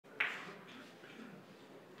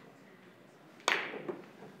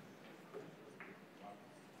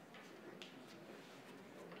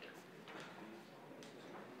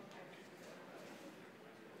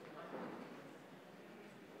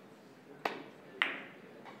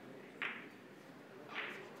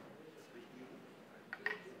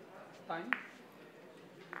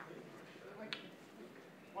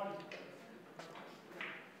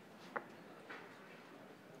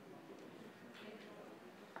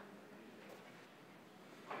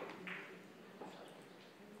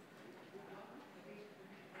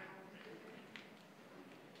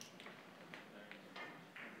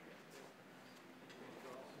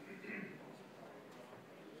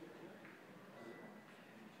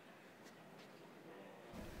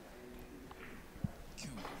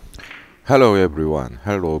Hello everyone.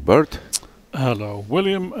 Hello Bert. Hello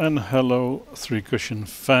William and hello Three Cushion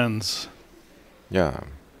fans. Yeah.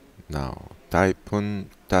 Now Tayfun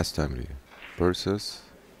TASDEMIR versus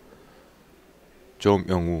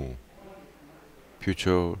Myung,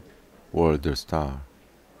 future world star.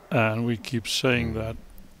 And we keep saying that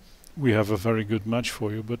we have a very good match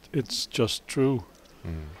for you, but it's just true.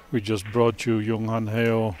 We just brought you Jung Han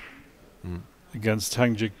Heo against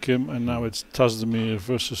Hang Jik Kim, and now it's TASDEMIR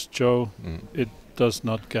versus CHO. It does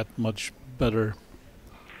not get much better.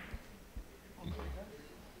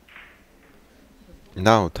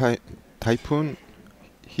 Now Tayfun,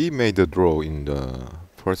 he made a draw in the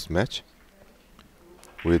first match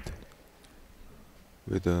with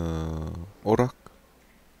Orak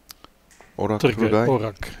guy.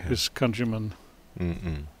 Orak, his countryman.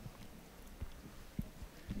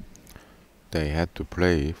 They had to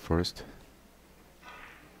play first.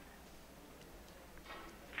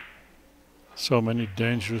 So many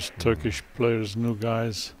dangerous Turkish players, new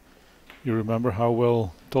guys. You remember how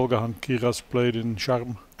well Tolgahan Kiraz played in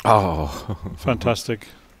Sharm? Oh, fantastic.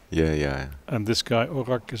 Yeah. And this guy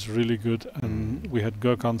Orak is really good. And we had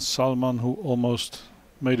Gökhan Salman, who almost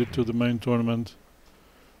made it to the main tournament.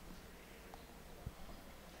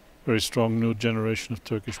 Very strong new generation of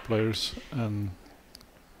Turkish players. And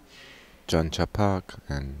Can Çapak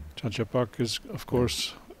is, of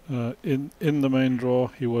course, in the main draw.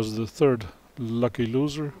 He was the third lucky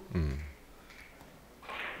loser.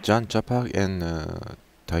 Can Çapak and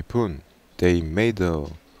Tayfun, they made a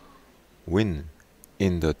win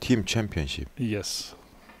in the team championship. Yes.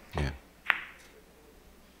 Yeah.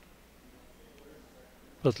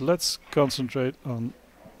 But let's concentrate on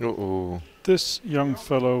this young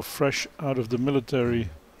fellow, fresh out of the military,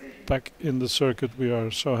 back in the circuit. We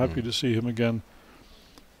are so happy to see him again.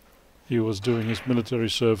 He was doing his military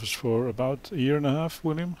service for about a year and a half,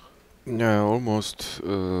 William? Yeah, almost.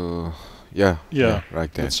 Yeah,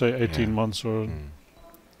 right there. Let's say 18 months or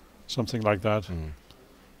something like that.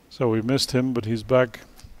 So we missed him, but he's back.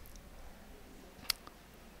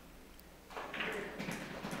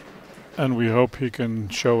 And we hope he can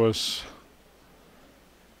show us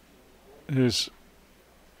his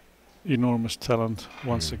enormous talent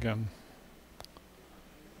once again.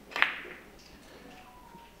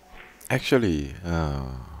 Actually,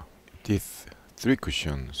 this three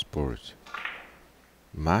cushion sport,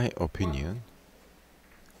 my opinion,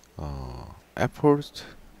 at first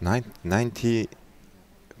 95%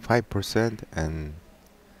 and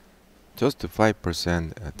just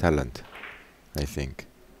 5% talent, I think.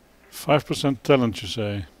 5% talent, you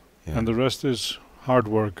say, and the rest is hard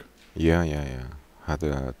work. Yeah.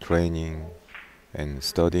 Hard training and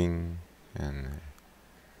studying and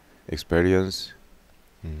experience.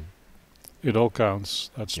 It all counts.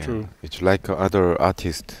 That's true. It's like other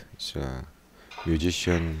artists, it's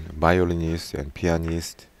musician, violinist, and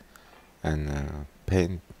pianist, and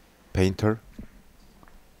painter.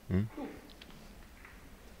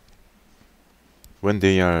 When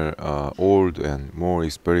they are old and more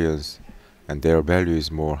experienced, and their value is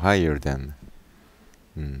more higher than.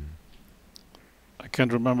 I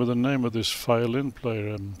can't remember the name of this violin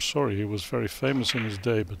player. I'm sorry, he was very famous in his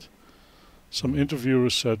day, but some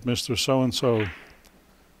interviewers said, Mr. So-and-so,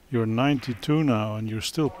 you're 92 now and you're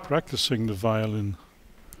still practicing the violin.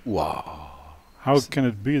 Wow. How can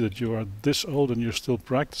it be that you are this old and you're still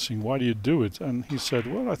practicing? Why do you do it? And he said,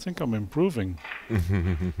 well, I think I'm improving.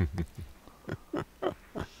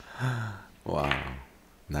 Wow,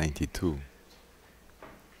 92.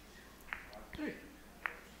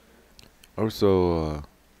 Also,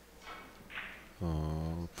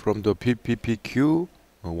 from the PPPQ,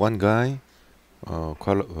 one guy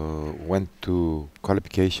went to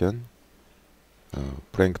qualification.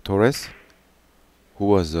 Frank Torres, who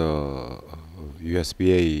was a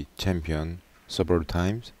USBA champion several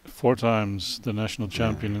times. 4 times the national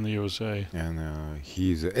champion in the USA. And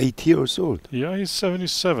he's 80 years old. Yeah, he's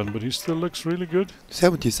 77, but he still looks really good.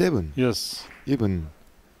 77? Yes. Even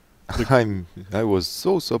I was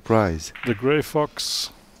so surprised. The Grey Fox,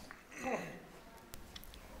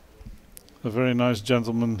 a very nice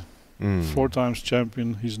gentleman, 4 times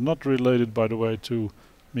champion. He's not related, by the way, to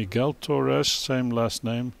Miguel Torres, same last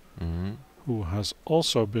name. who has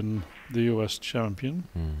also been the US champion,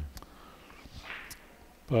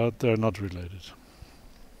 but they're not related.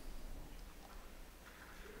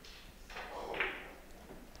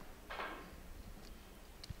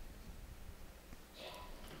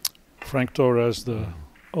 Frank Torres, the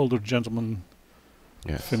older gentleman,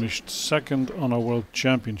 finished second on a world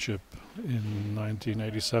championship in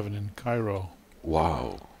 1987 in Cairo.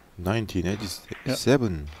 Wow,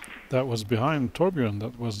 1987. That was behind Torbjörn.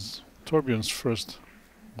 That was Torbjörn's first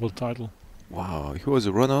world title. Wow, he was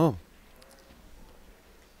a runner-up.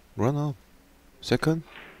 Runner-up? Second?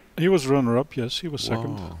 He was runner-up, yes, he was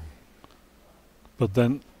second. Wow. But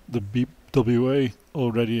then the BWA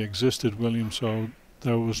already existed, William, so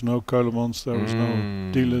there was no Keulemans, there was no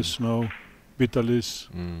Dilis, no Vitalis.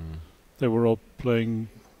 They were all playing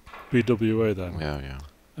BWA then. Yeah.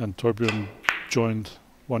 And Torbjörn joined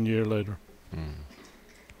 1 year later.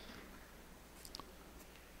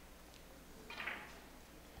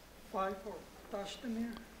 5 for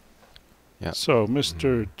TASDEMIR. Yeah. So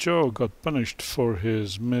Mr. CHO got punished for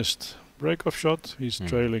his missed break-off shot. He's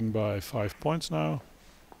trailing by 5 points now.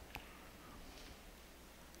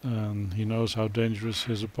 And he knows how dangerous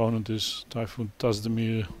his opponent is, Tayfun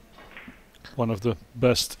TASDEMIR, one of the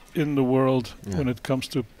best in the world when it comes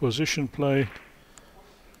to position play.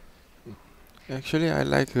 Actually, I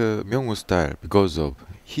like Myung's style because of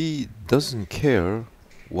he doesn't care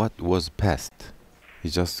what was past. He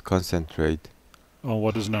just concentrate On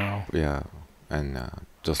what is now. Yeah, and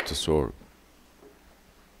just to solve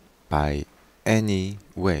by any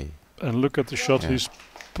way. And look at the shot he's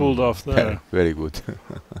pulled off there. Very good.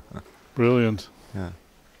 Brilliant. Yeah.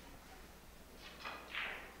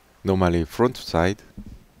 Normally front side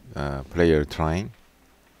player trying,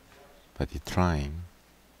 but he trying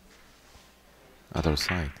other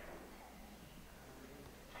side.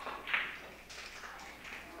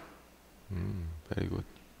 Very good.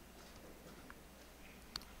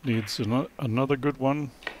 Needs another good one.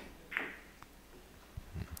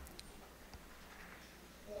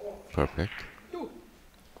 Perfect.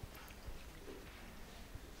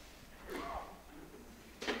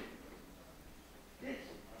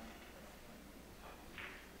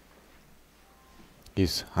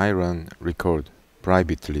 His high run record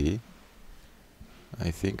privately, I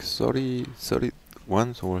think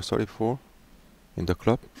 31 or 34 in the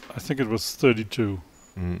club. I think it was 32.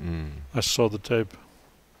 I saw the tape.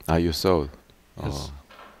 Ah, you saw? Yes.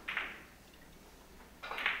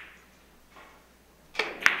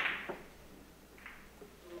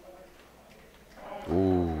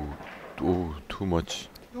 Oh, too much.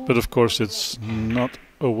 But of course it's not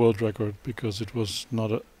a world record because it was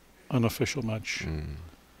not an unofficial match.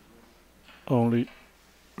 Only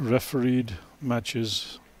refereed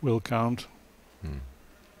matches will count.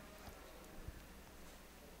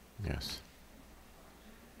 Yes.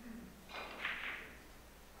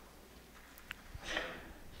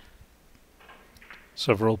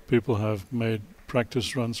 Several people have made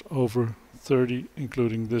practice runs over 30,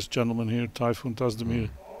 including this gentleman here, Tayfun TASDEMIR.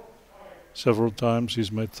 Several times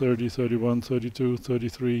he's made 30, 31, 32,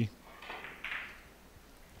 33.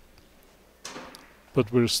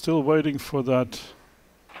 But we're still waiting for that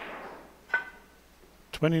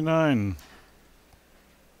 29.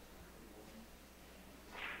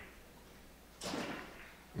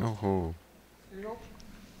 Oh.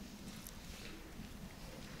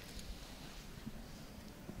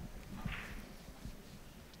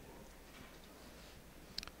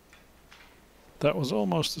 That was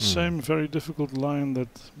almost the same very difficult line that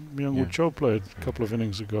Myung CHO played a couple of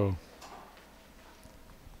innings ago.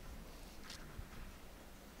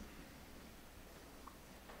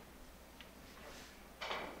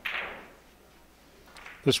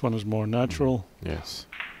 This one is more natural. Yes.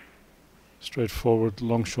 Straightforward,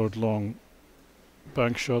 long, short, long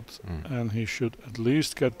bank shot, and he should at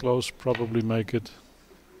least get close, probably make it.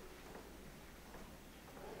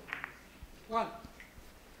 1.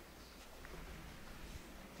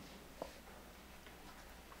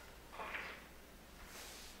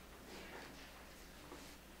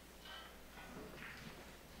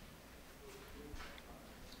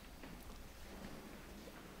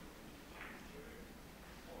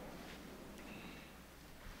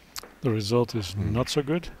 The result is not so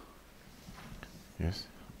good. Yes.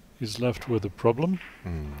 He's left with a problem.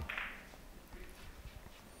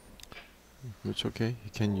 It's okay. He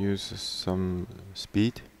can use some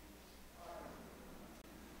speed.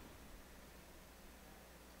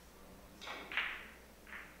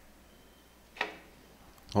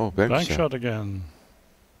 Oh, Bank shot again.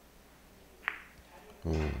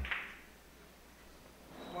 1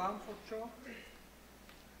 for CHO.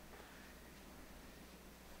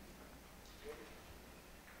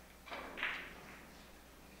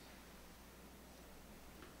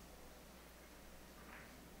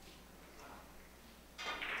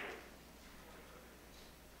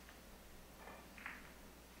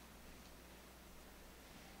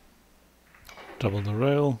 Double the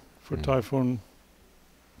rail for Tayfun.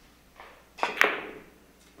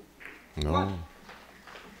 No.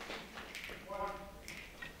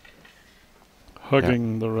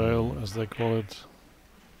 Hugging the rail, as they call it.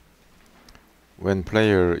 When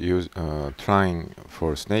player trying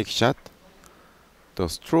for snake shot, the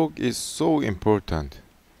stroke is so important,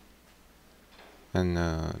 and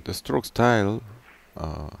the stroke style,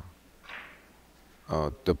 the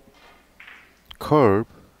curve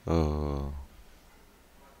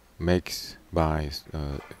makes by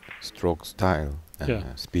stroke style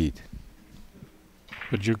and speed.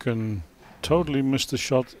 But you can totally miss the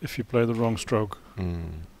shot if you play the wrong stroke.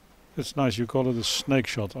 It's nice. You call it a snake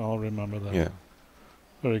shot. I'll remember that. Yeah.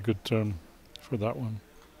 Very good term for that one.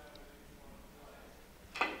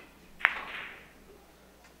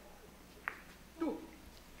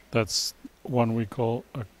 That's one we call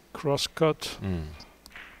a cross cut.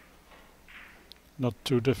 Not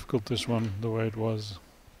too difficult, this one, the way it was.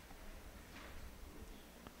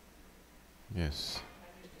 Yes.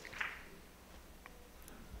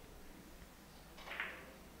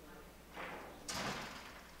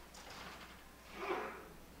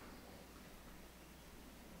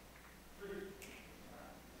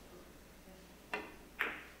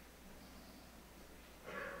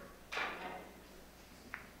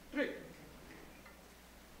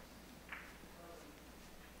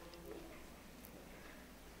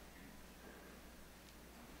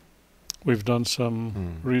 We've done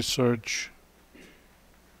some research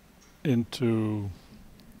into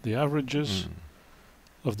the averages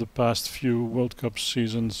of the past few World Cup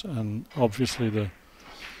seasons, and obviously the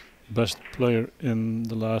best player in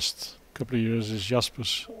the last couple of years is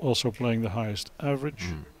Jaspers, also playing the highest average.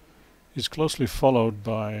 He's closely followed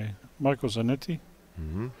by Marco Zanetti,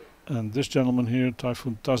 and this gentleman here,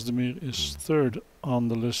 Tayfun TASDEMIR, is third on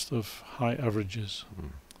the list of high averages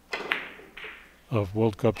of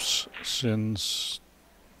World Cups since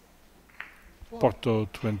Porto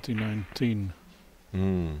 2019.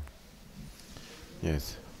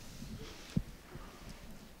 Yes.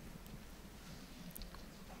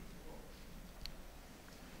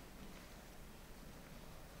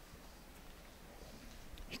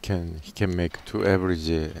 He can make two average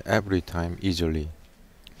every time easily.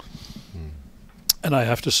 And I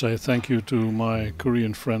have to say thank you to my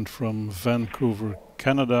Korean friend from Vancouver,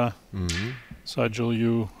 Canada,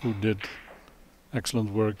 CHO, who did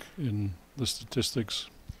excellent work in the statistics.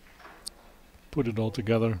 Put it all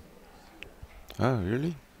together. Ah,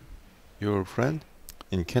 really? Your friend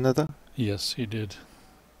in Canada? Yes, he did.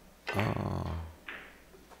 Ah.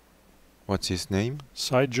 What's his name?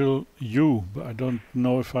 CHO, but I don't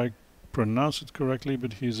know if I pronounce it correctly,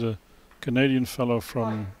 but he's a Canadian fellow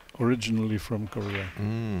originally from Korea.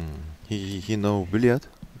 He know billiard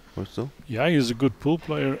also? Yeah, he's a good pool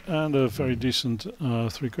player and a very decent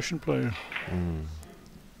three-cushion player.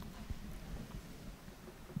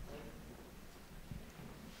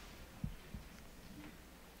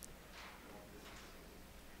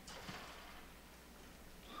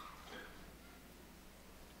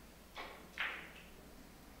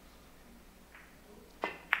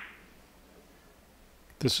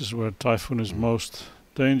 This is where Tayfun is most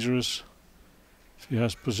dangerous. If he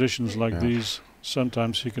has positions like these,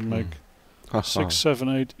 sometimes he can make 6, 7,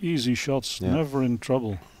 8 easy shots, never in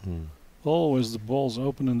trouble. Always the ball's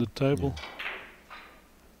open in the table.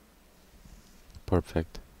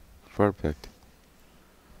 Perfect. Perfect.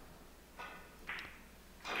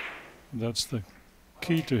 That's the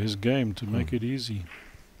key to his game, to make it easy.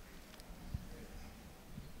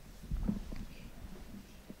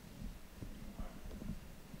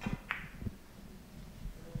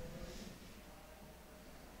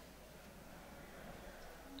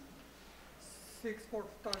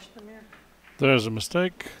 There's a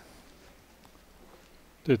mistake.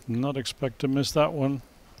 Did not expect to miss that one.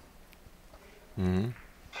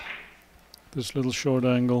 This little short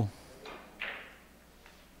angle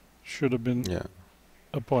should have been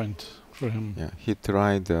a point for him. Yeah, he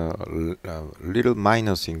tried little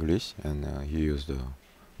minus English, and he used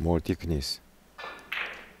more thickness.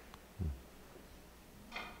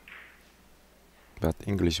 But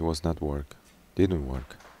English was not work. Didn't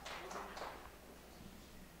work.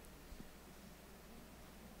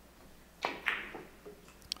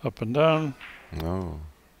 Up and down. No.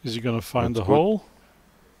 Is he going to find That's the hole?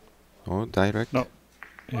 Oh, direct? No.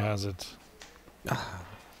 He has it.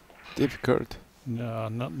 Difficult. Yeah,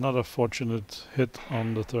 not a fortunate hit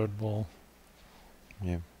on the third ball.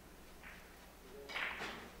 Yeah.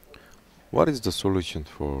 What is the solution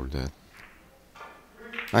for that?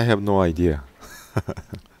 I have no idea.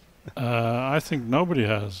 I think nobody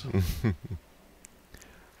has.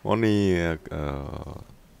 only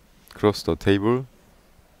cross the table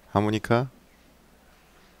harmonica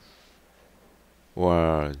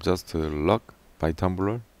or just luck by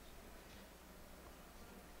tumbler?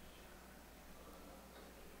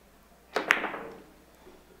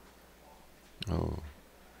 Oh,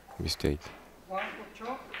 mistake. 1 for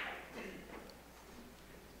CHO.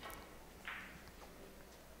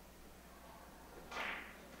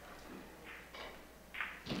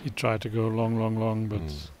 He tried to go long, but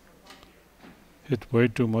hit way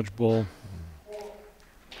too much ball.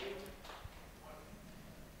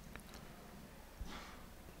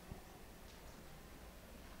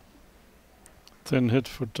 Thin hit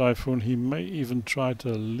for Tayfun. He may even try to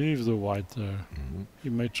leave the white there. He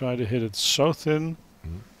may try to hit it so thin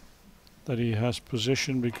that he has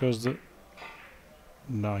position, because the...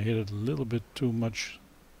 No, he hit it a little bit too much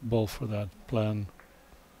ball for that plan.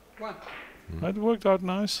 1. It worked out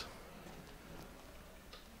nice.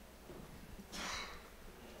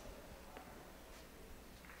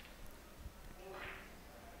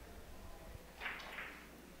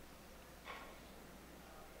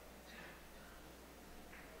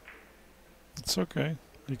 It's okay.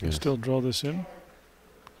 You can still draw this in.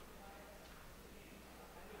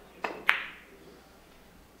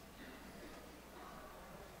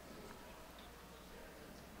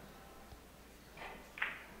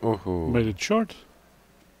 Oh, Made it short.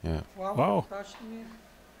 yeah. Wow. TASDEMIR. Mm.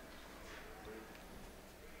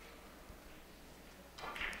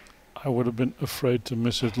 I would have been afraid to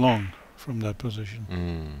miss it long from that position.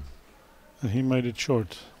 And he made it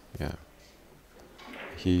short. Yeah.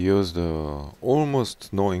 He used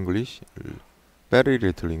almost no English, very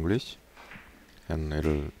little English, and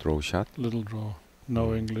little draw shot. Little draw,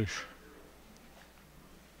 no English,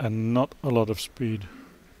 and not a lot of speed.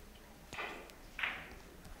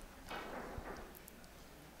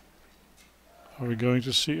 Are we going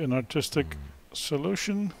to see an artistic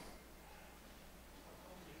solution?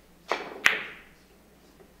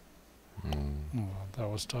 Oh, that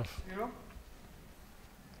was tough. 0.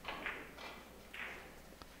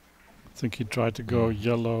 I think he tried to go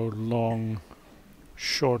yellow, long,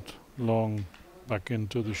 short, long, back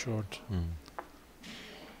into the short,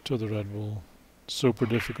 to the red ball. Super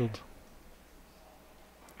difficult.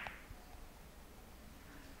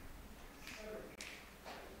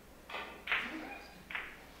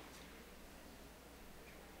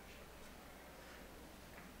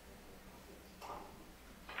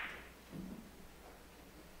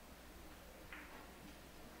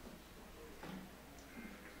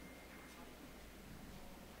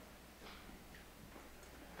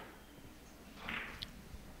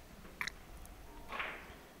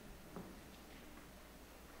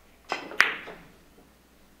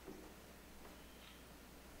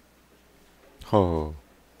 Oh,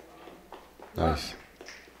 nice.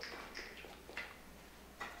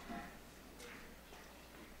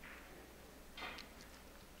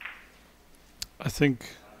 I think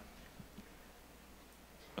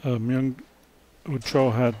Myung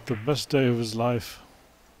CHO had the best day of his life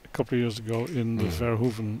a couple of years ago in the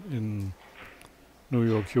Verhoeven in New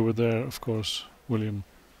York. You were there, of course, William.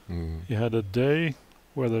 He had a day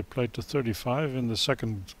where they played to 35 in the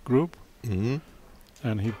second group.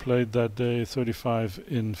 And he played that day 35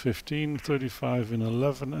 in 15, 35 in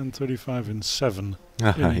 11, and 35 in 7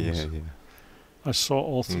 innings. Yeah. I saw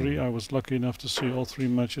all three. I was lucky enough to see all three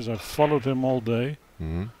matches. I followed him all day,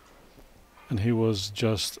 and he was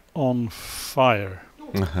just on fire.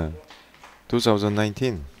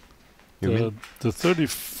 2019. You mean? The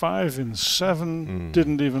 35 in 7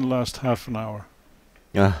 didn't even last half an hour.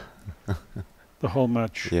 The whole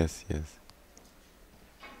match. Yes.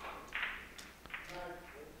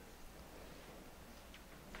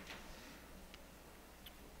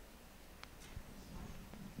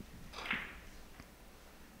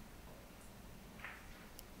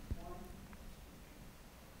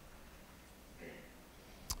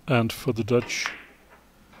 And for the Dutch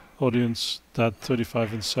audience, that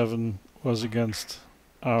 35 in 7 was against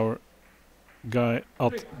our guy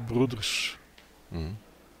Ad Broeders,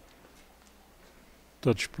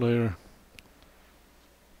 Dutch player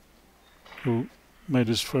who made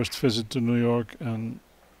his first visit to New York and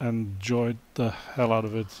enjoyed the hell out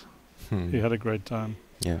of it. He had a great time.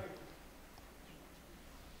 Yeah.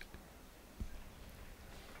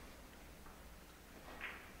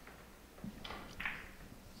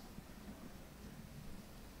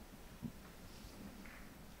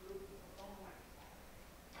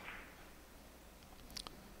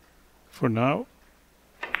 For now,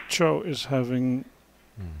 CHO is having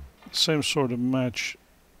the same sort of match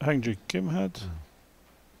Hang-Jae Kim had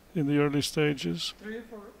in the early stages. 3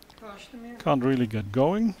 for TASDEMIR. Can't really get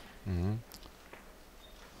going.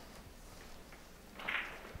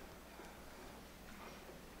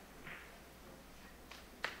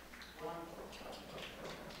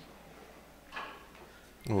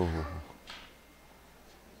 Oh.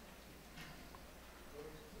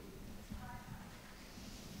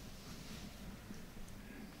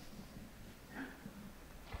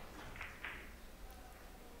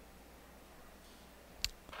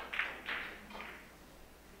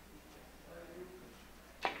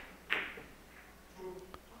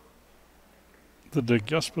 The Dick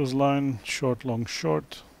Jaspers line, short, long,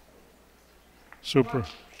 short. Super.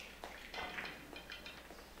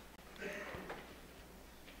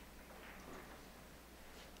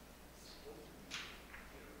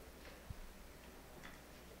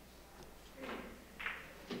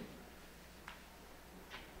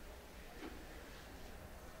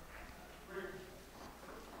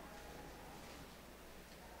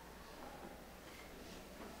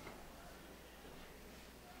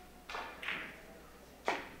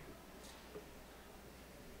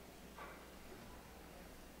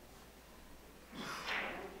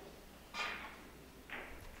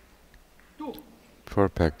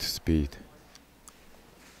 Perfect speed.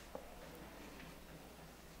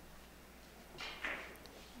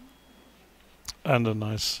 And a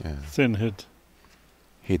nice thin hit.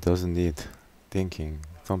 He doesn't need thinking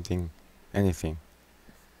something, anything.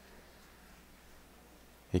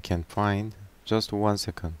 He can find just 1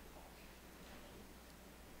 second.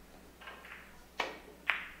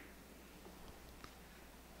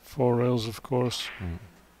 Four rails, of course.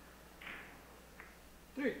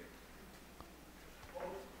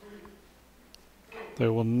 They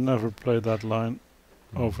will never play that line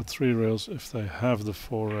over three rails if they have the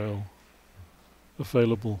four rail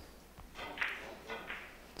available.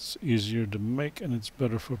 It's easier to make and it's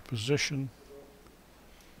better for position.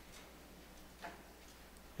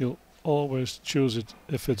 You'll always choose it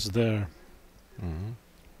if it's there.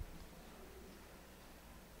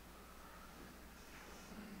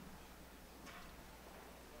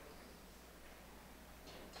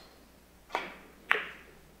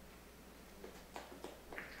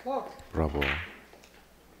 Bravo.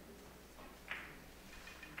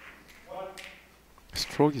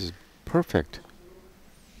 Stroke is perfect.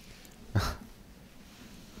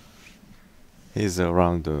 He's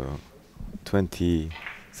around 20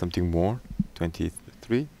 something more,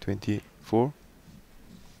 23, 24.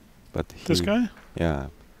 But he, this guy? Yeah.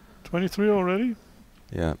 23 already?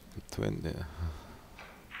 Yeah, 20.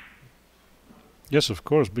 Yes, of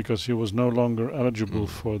course, because he was no longer eligible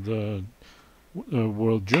for the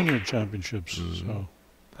World Junior Championships, so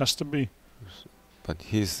has to be. But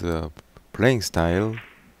his playing style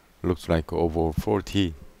looks like over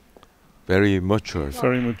 40. Very mature.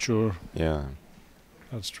 Very mature. Yeah.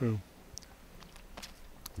 That's true.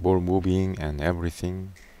 Ball moving and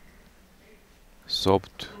everything.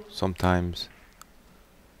 Soft sometimes.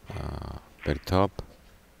 Very tough.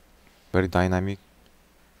 Very dynamic.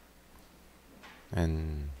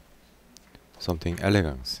 And something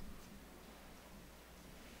elegance.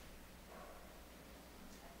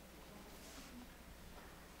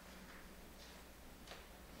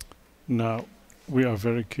 Now, we are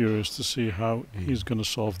very curious to see how he's going to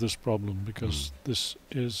solve this problem, because this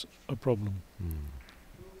is a problem.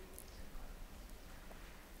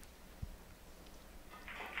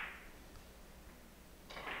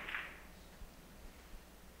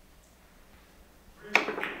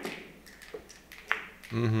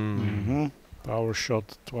 Power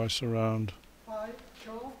shot twice around.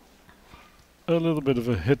 CHO. A little bit of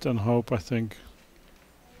a hit and hope, I think.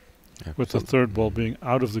 Yeah, with the third ball being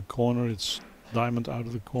out of the corner, it's diamond out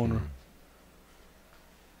of the corner.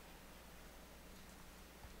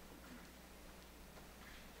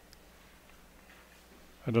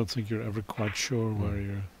 I don't think you're ever quite sure where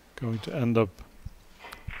you're going to end up.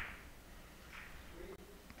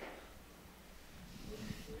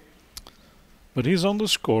 But he's on the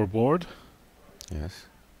scoreboard. Yes.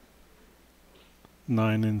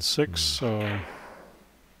 9 in 6, so...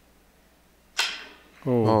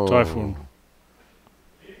 Oh, Tayfun.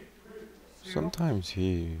 Sometimes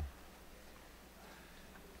he...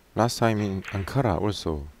 Last time in Ankara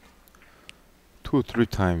also, 2-3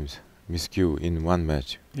 times miscue in one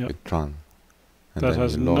match with Tran. That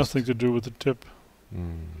has nothing to do with the tip.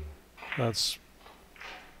 That's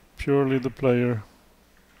purely the player.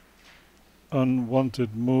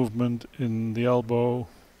 Unwanted movement in the elbow,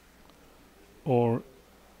 or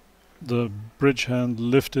the bridge hand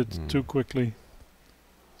lifted too quickly.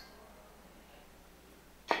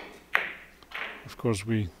 Of course,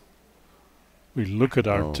 we look at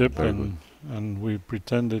our tip and and we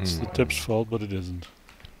pretend it's the tip's fault, but it isn't.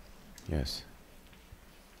 Yes.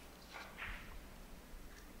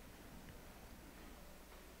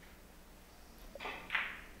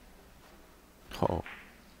 Oh,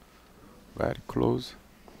 very close.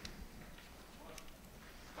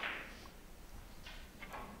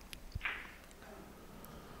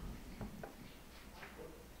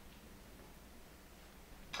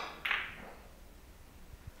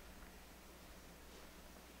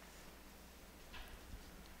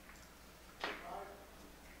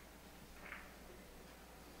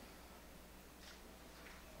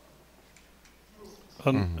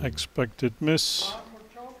 Unexpected miss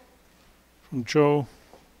from CHO.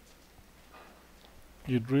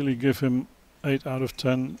 You'd really give him 8 out of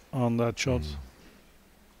 10 on that shot.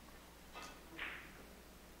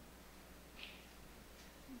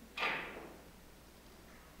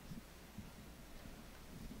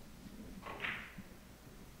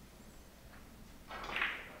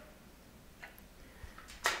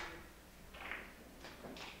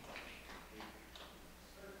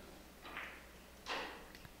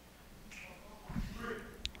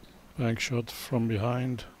 Bank shot from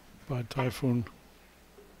behind by Tayfun.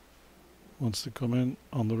 Wants to come in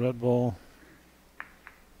on the red ball.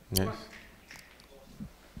 Yes.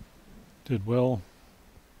 Did well.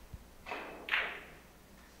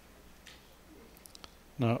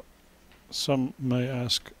 Now, some may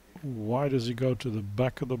ask, why does he go to the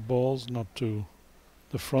back of the balls, not to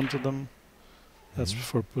the front of them? That's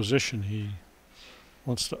for position. He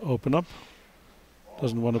wants to open up.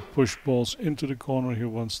 Doesn't want to push balls into the corner, he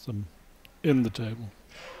wants them in the table.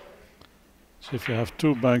 So if you have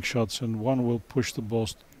two bank shots and one will push the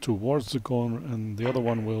balls towards the corner and the other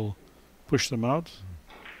one will push them out,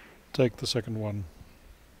 take the second one.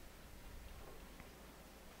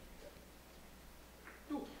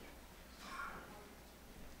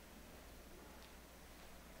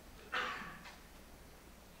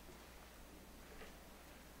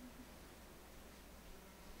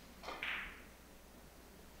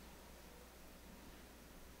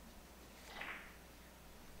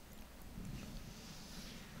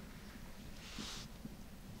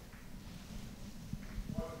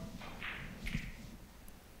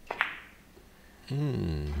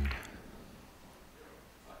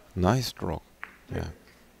 Nice stroke. Yeah.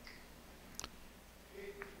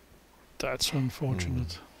 That's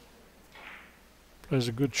unfortunate. Plays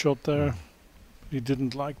a good shot there. He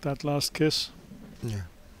didn't like that last kiss. Yeah.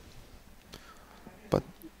 But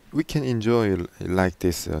we can enjoy like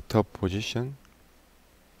this top position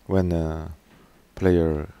when a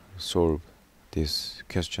player solve this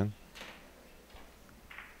question.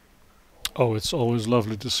 Oh, it's always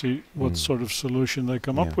lovely to see what sort of solution they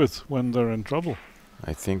come up with when they're in trouble.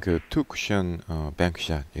 I think two cushion bank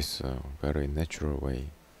shot is a very natural way.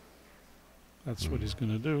 That's what he's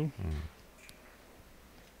going to do.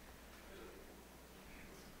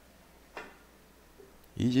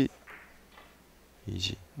 Easy.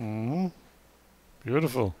 Easy.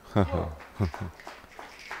 Beautiful.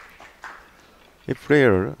 If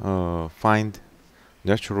player find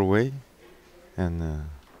natural way, and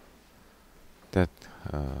that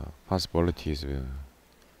possibilities will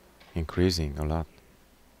increasing a lot.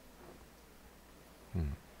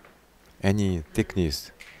 Any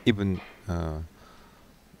thickness, even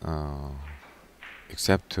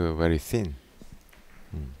except very thin.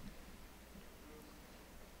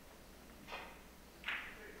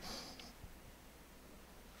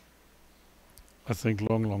 I think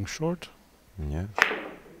long, long, short. Yeah.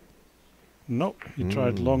 No, he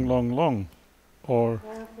tried long, long, long, or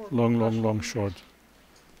long, long, long, short.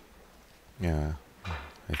 Yeah,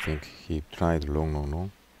 I think he tried long, long,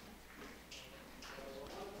 long.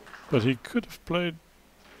 But he could have played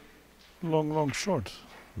long, long, short.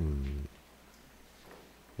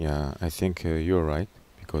 Yeah, I think you're right,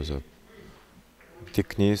 because of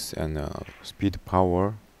thickness and speed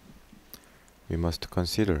power we must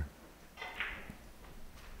consider.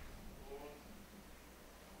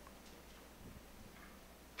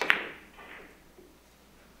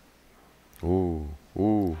 Ooh,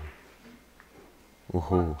 ooh,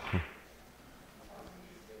 ooh.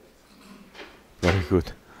 Very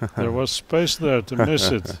good. There was space there to miss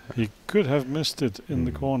it. He could have missed it in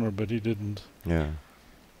the corner, but he didn't. Yeah.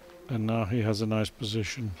 And now he has a nice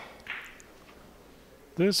position.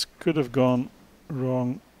 This could have gone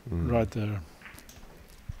wrong right there.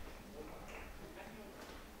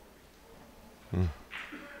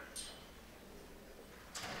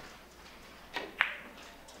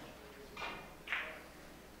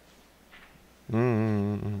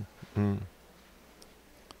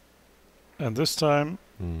 And this time,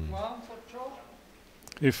 One for CHO.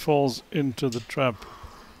 He falls into the trap.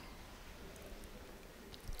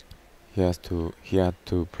 He had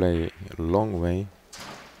to play a long way.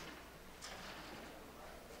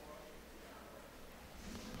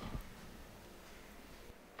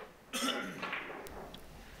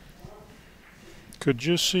 Could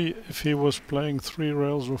you see if he was playing 3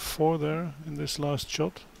 rails or 4 there in this last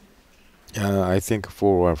shot? I think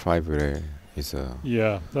 4 or 5 is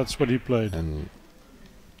Yeah, that's what he played.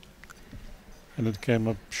 and it came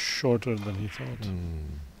up shorter than he thought.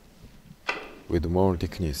 with more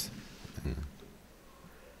thickness.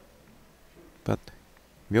 But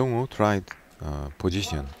Myung tried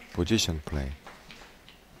position play.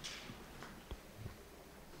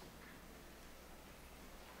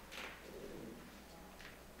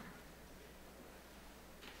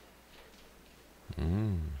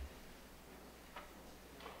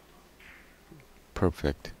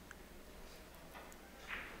 Perfect.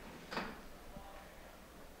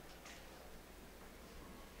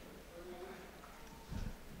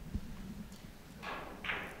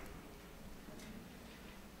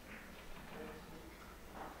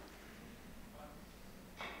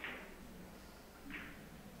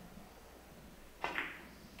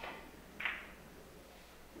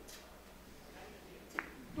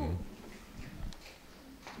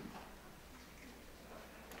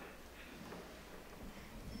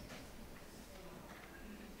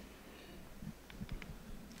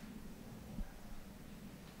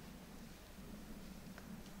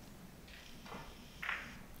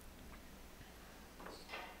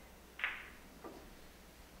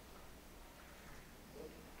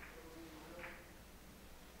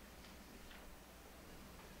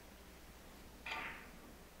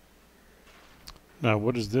 Now,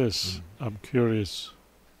 what is this? I'm curious.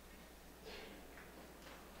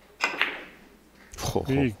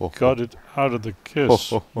 He got it out of the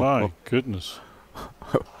kiss. My goodness.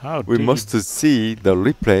 How We did must see the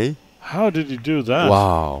replay. How did he do that?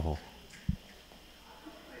 Wow.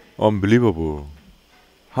 Unbelievable.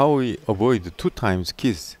 How he avoid 2 times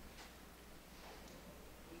kiss.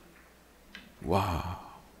 Wow.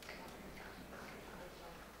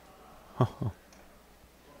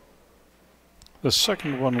 The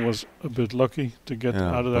second one was a bit lucky to get Yeah,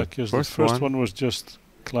 out of but that kiss. The first one was just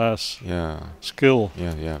class, Yeah. skill.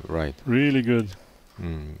 Yeah, right. Really good.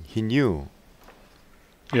 He knew.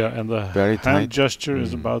 Yeah, and the Very hand tight. gesture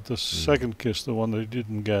is about the second kiss, the one that he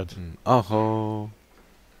didn't get. Oh,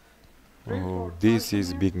 this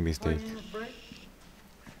is big mistake. 3-minute break.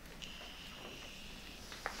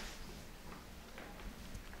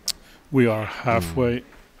 We are halfway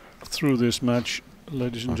through this match,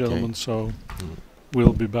 ladies and Okay. gentlemen, so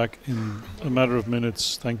we'll be back in a matter of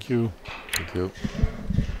minutes. Thank you. Thank you.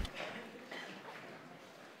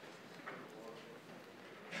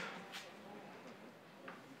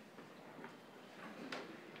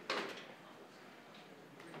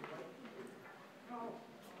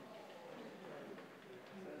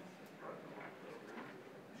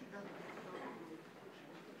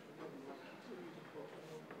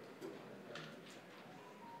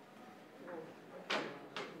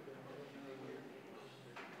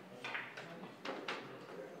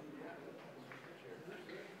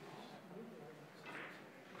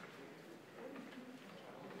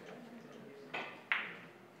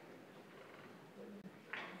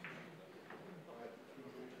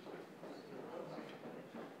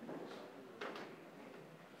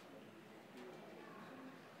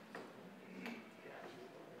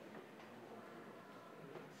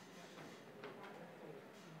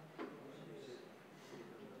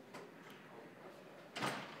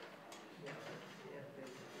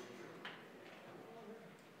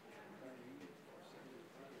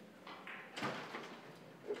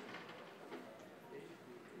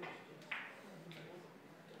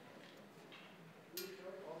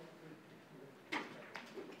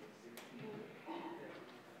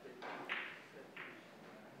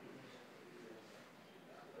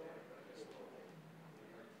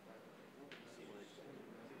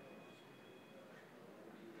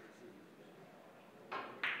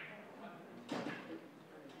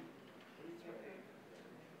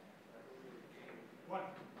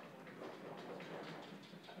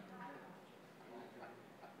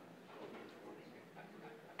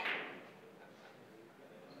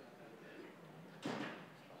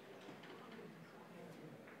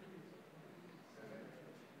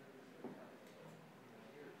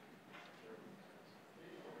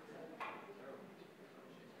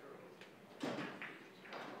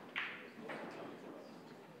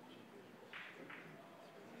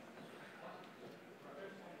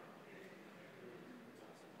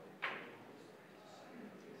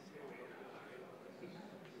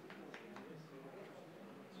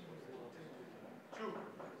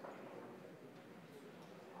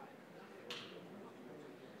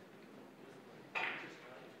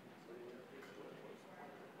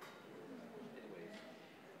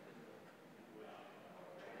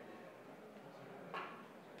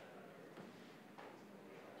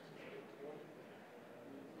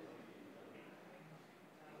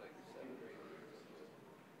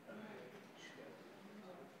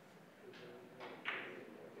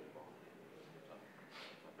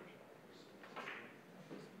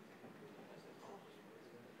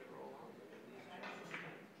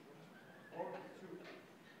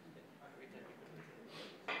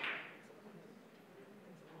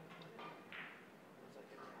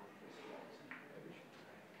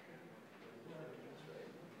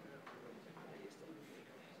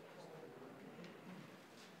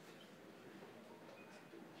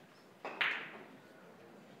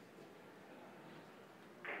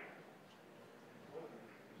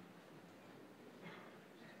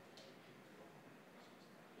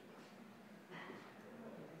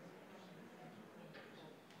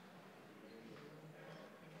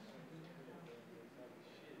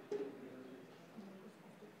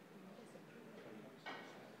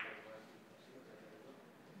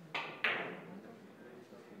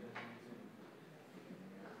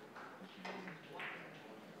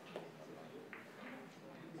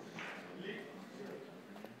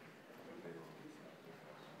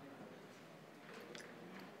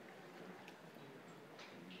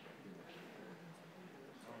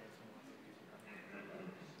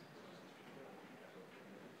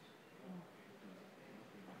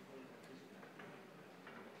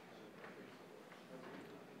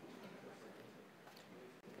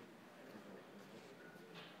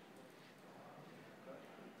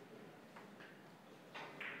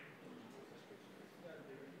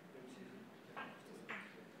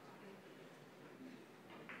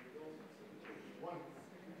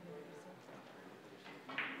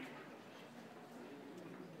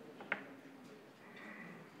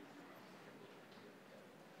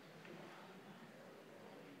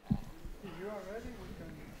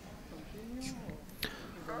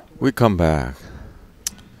 We come back.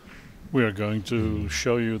 We are going to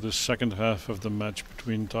show you the second half of the match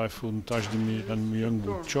between Tayfun, TASDEMIR and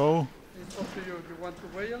Myung CHO. It's up to you. Do you want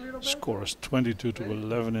to wait a little bit? Score is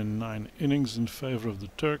 22-11 in 9 innings in favor of the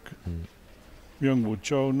Turk. Myung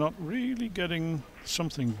CHO not really getting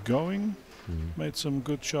something going. Made some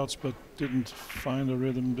good shots but didn't find a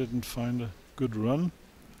rhythm, didn't find a good run.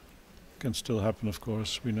 Can still happen, of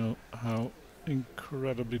course. We know how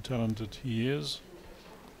incredibly talented he is.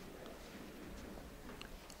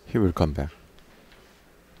 He will come back.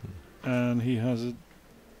 And he has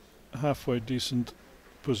a halfway decent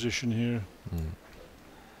position here.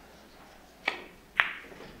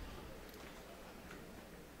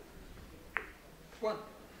 One.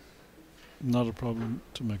 Not a problem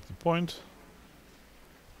to make the point.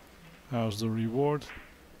 How's the reward?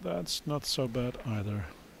 That's not so bad either.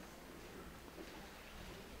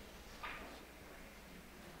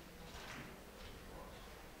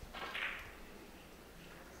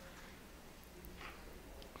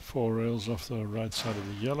 Four rails off the right side of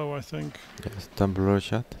the yellow, I think. Yes, tumbler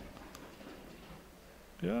shot.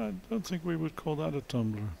 Yeah, I don't think we would call that a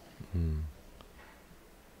tumbler.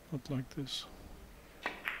 Not like this.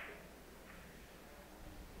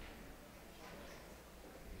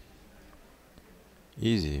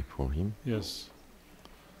 Easy for him. Yes.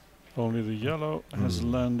 Only the yellow has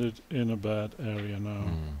landed in a bad area now.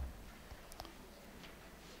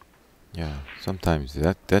 Yeah, sometimes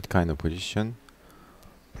that kind of position,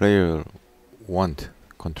 player won't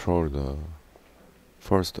control the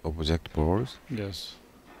first object balls, Yes.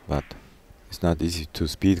 but it's not easy to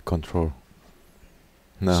speed control.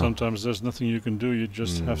 No. Sometimes there's nothing you can do. You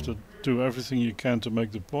just have to do everything you can to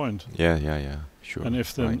make the point. Yeah, sure. And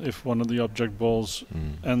if then if one of the object balls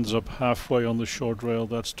ends up halfway on the short rail,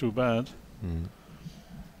 that's too bad. And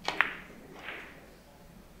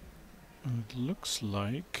it looks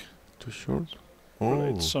like Too short?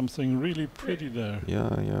 it's something really pretty there.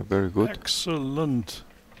 Yeah, very good. Excellent.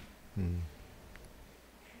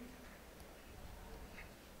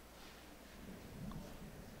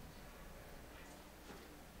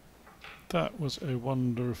 That was a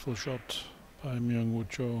wonderful shot by Myung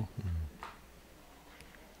CHO.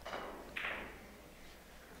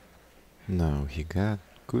 Now he got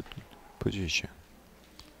good position.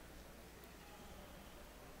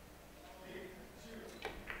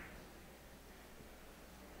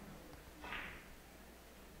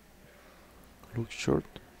 Look short.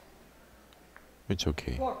 It's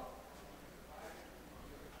okay. Four.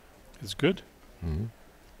 It's good.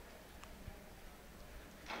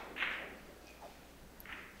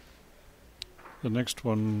 The next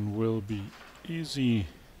one will be easy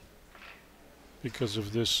because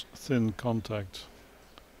of this thin contact.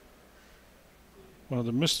 One of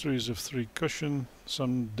the mysteries of three cushion,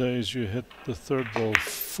 some days you hit the third ball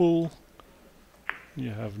full,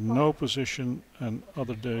 you have no position, and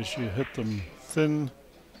other days you hit them thin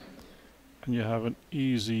and you have an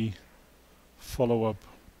easy follow-up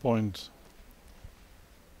point.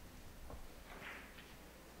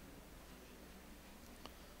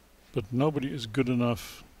 But nobody is good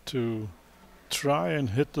enough to try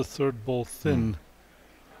and hit the third ball thin.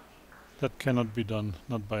 That cannot be done,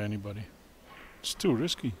 not by anybody. It's too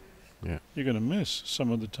risky. Yeah. You're going to miss some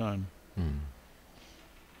of the time.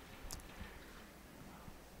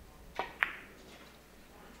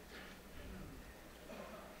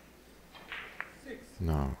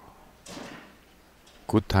 Now,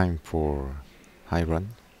 good time for high run.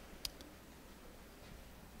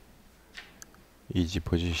 Easy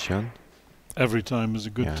position. Every time is a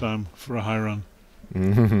good Yeah. time for a high run.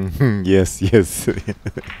 Yes,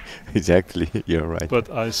 exactly. You're right. But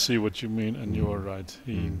I see what you mean, and you are right.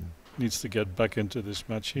 He needs to get back into this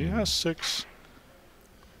match. He has 6.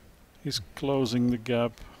 He's closing the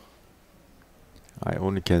gap. I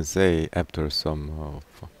only can say after some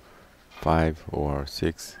 5 or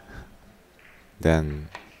 6, then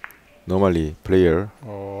normally player,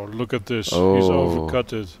 Oh, look at this. He's Oh.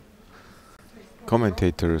 overcut it.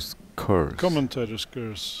 commentators curse. Commentator's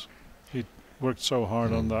curse. He worked so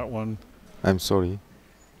hard on that one. I'm sorry.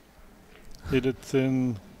 Hit it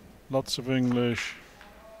thin, lots of English,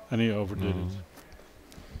 and he overdid it.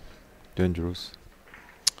 Dangerous.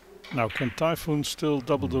 Now, can Tayfun still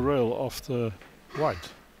double the rail off the white?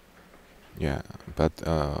 Yeah, but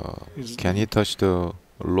He's can he touch the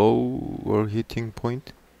lower hitting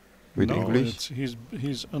point with no, English?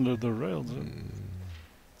 he's under the rail.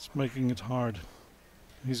 It's making it hard.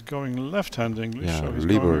 He's going left-hand English, Yeah, so he's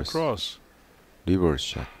going reverse. across. Reverse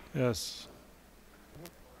shot. Yes.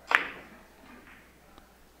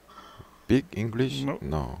 Big English? No.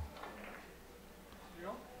 No.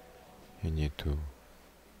 You need to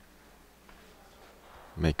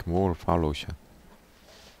make more follow shot.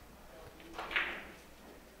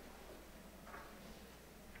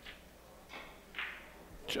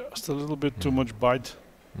 Just a little bit too much bite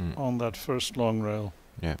on that first long rail.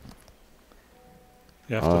 Yeah.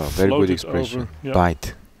 You have to very float good it expression. over. Yeah.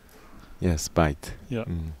 Bite. Yes, bite. Yeah.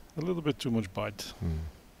 A little bit too much bite.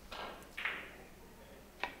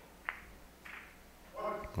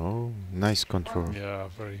 Oh, nice control. Yeah,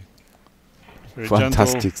 very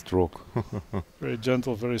Fantastic gentle, stroke. very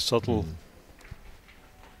gentle, very subtle.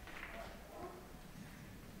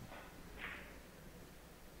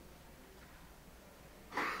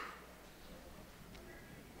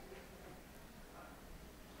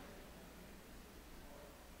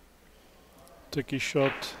 Tricky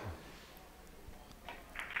shot.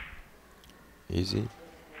 Easy.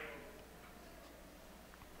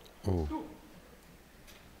 Oh.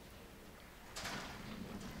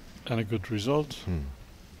 And a good result.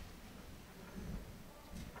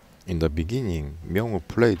 In the beginning, Myung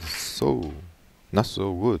played not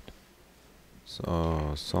so good.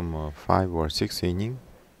 So some 5 or 6 inning,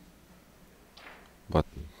 but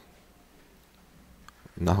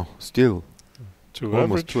now still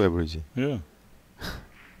almost too average. Yeah.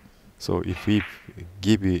 So if he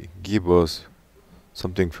give us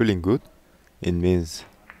something feeling good, it means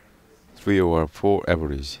 3 or 4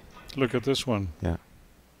 average. Look at this one. Yeah.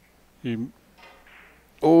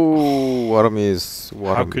 Oh, what a miss!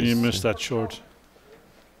 How can you miss that short?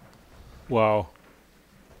 Wow.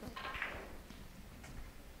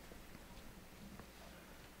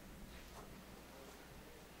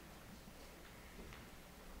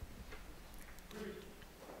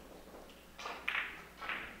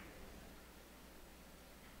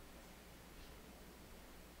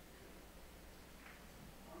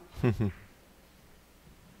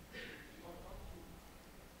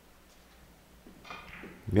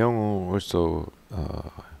 Myung also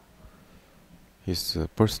his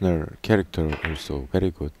personal character also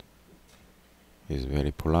very good. He's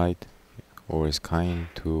very polite, always kind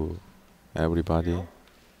to everybody.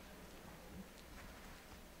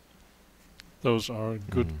 Those are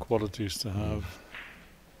good qualities to have.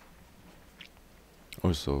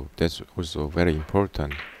 Also, that's also very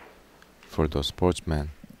important for the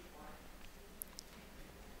sportsman.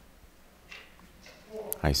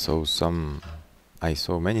 I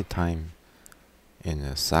saw many times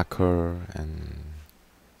in soccer and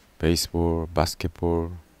baseball,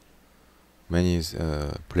 basketball. Many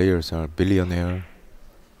players are billionaire,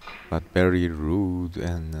 but very rude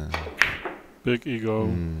and big ego.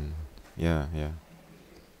 Yeah.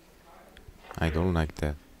 I don't like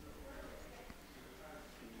that.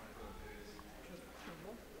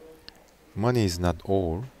 Money is not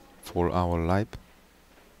all for our life.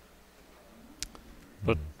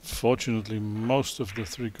 But fortunately, most of the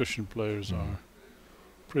 3 cushion players are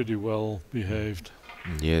pretty well behaved.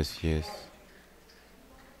 Yes.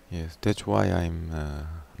 That's why I'm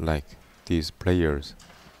like these players.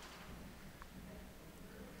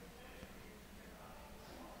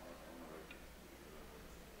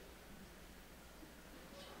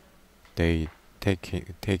 They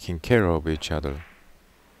taking care of each other.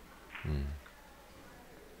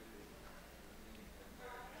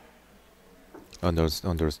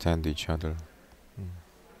 Understand each other.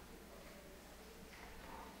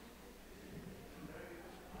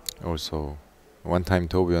 Also, one time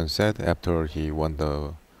Tobion said after he won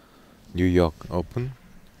the New York Open,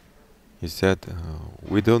 he said,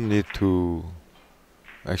 we don't need to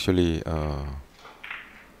actually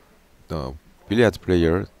the billiards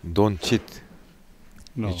player don't cheat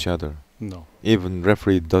each other. No. Even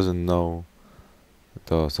referee doesn't know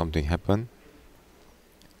something happened.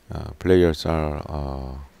 Players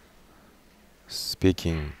are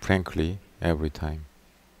speaking frankly every time.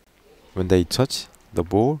 When they touch the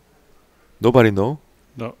ball, nobody know.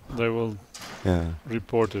 No, they will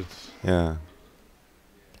report it. Yeah.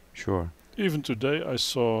 Sure. Even today I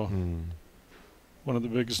saw one of the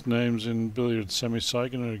biggest names in billiards, Semi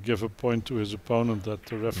Seigener, give a point to his opponent that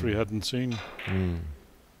the referee hadn't seen.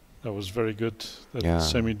 That was very good that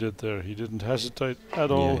Semi did there. He didn't hesitate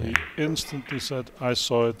at all. He instantly said, I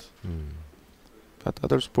saw it. But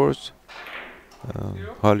other sports,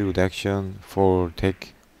 Hollywood action,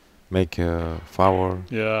 make a foul.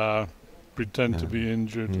 Yeah, pretend to be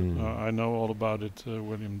injured. I know all about it,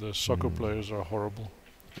 William. The soccer players are horrible.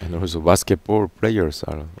 And also basketball players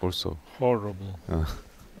are also horrible.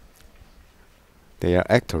 They are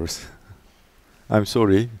actors. I'm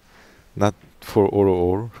sorry, not for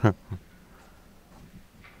all.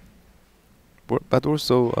 But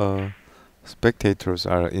also spectators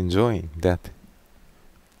are enjoying that.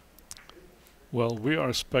 Well, we are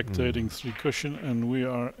spectating three cushion and we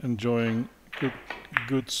are enjoying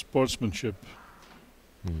good sportsmanship.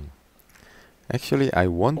 Actually, I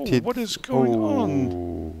wanted. Oh, what is going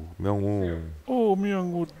on? Myung. Oh,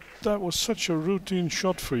 Myung, that was such a routine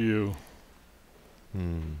shot for you.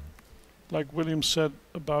 Like William said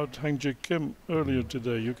about Hang-Jae Kim earlier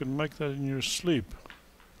today, you can make that in your sleep.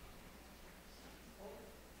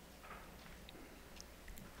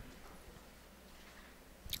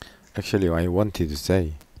 Actually, I wanted to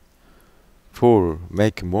say, for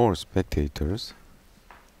make more spectators,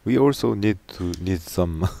 we also need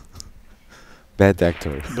some bad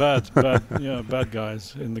actor. Bad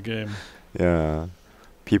guys in the game. Yeah,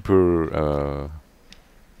 people.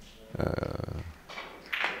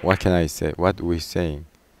 What can I say? What we saying?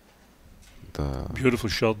 The Beautiful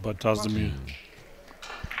shot by TASDEMIR.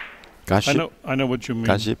 gossip, I know what you mean.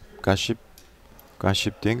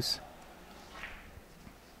 gossip things.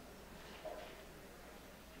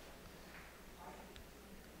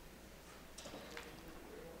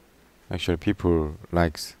 Actually, people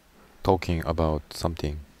likes talking about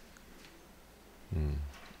something.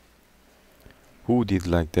 Who did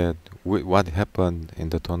like that? What happened in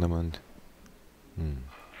the tournament?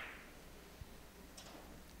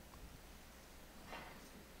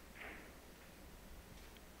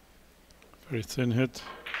 Very thin hit.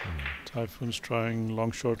 Tayfun's trying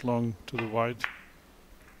long, short, long to the white.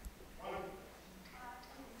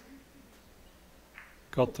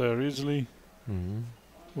 Got there easily.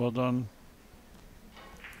 Well done.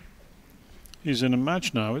 He's in a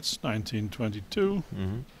match now. It's 19-22.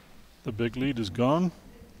 The big lead is gone.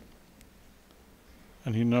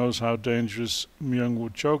 And he knows how dangerous Myung Woo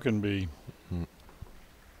Cho can be.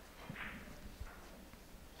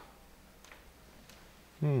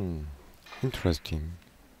 Interesting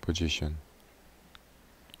position.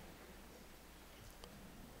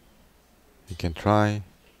 You can try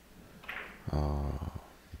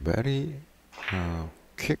very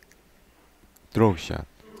quick draw shot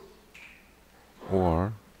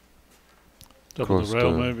or Double cross the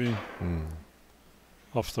rail the- maybe.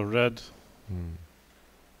 Off the red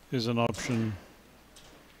is an option.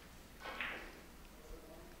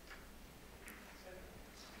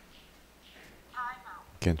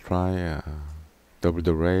 You can try double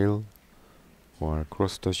the rail or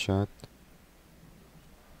cross the shot.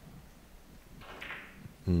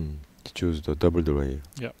 Choose the double the rail.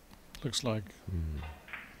 Looks like.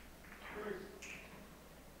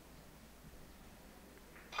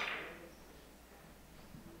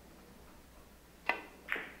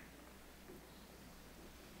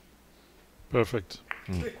 Perfect.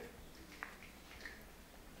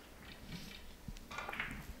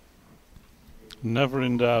 Never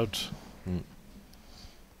in doubt.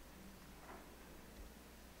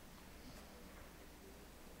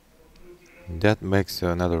 That makes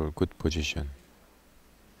another good position.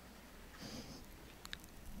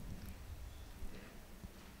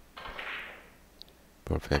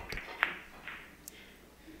 Perfect.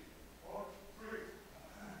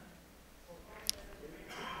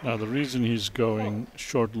 Now the reason he's going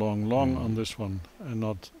short, long, long on this one and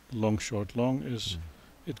not long, short, long is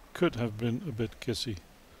it could have been a bit kissy.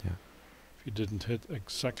 Yeah. If he didn't hit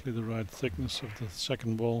exactly the right thickness of the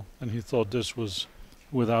second ball, and he thought this was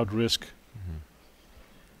without risk.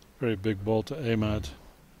 Very big ball to aim at.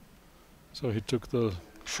 So he took the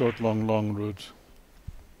short, long, long route.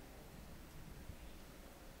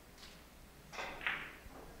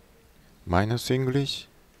 Minus English,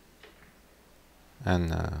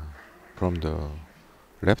 and from the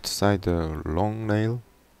left side long rail.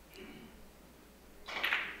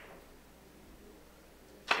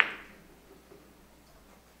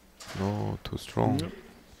 No, too strong. Yep.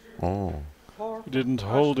 Oh, He didn't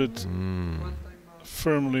hold it One time out.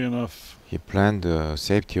 firmly enough. he planned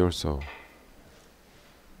safety also.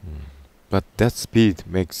 But that speed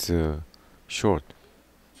makes short.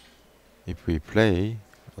 If we play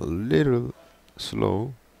a little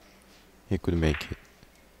slow, he could make it.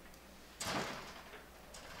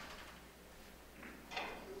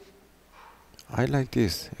 I like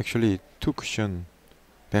this. Actually, two cushion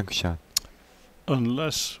bank shot.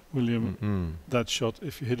 Unless, William, that shot,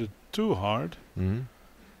 if you hit it too hard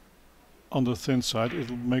on the thin side,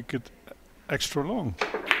 it'll make it extra long.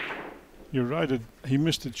 You're right, he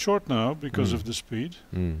missed it short now because of the speed.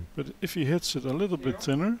 But if he hits it a little bit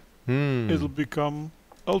thinner, it'll become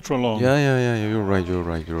ultra long. Yeah. You're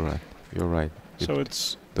right. So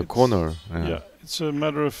it's The corner. it's a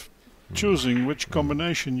matter of choosing which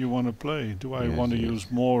combination you want to play. Do I want to use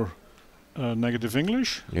more negative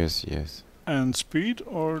English Yes. and speed,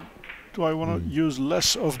 or do I want to use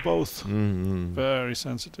less of both? Very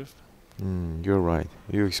sensitive. You're right.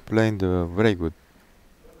 You explained very good.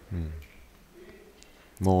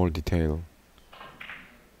 More detail.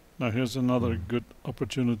 Now here's another good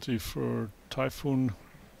opportunity for Tayfun.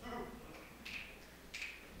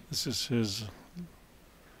 This is his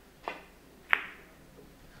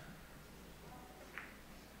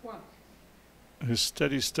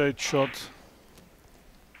steady state shot.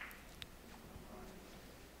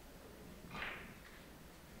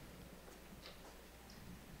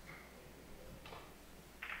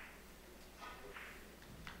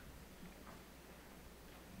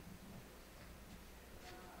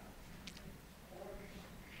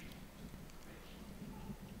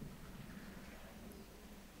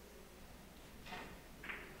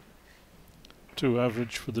 Too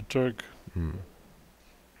average for the Turk. 1-4,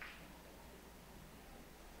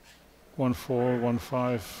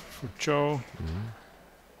 1-5 for CHO.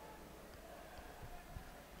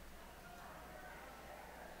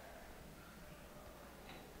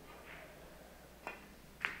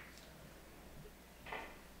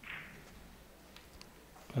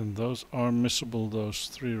 And those are missable, those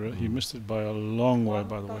three. He missed it by a long way,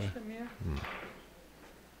 by the way.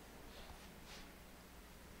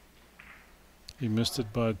 He missed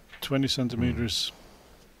it by 20 centimeters.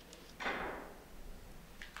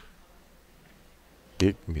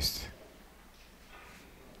 Big miss.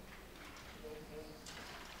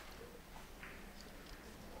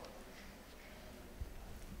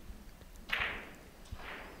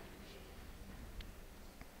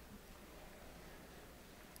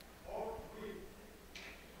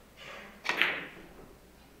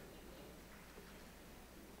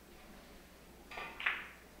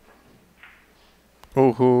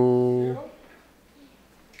 Oh.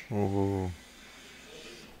 Oh.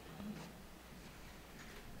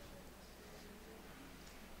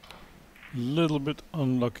 Little bit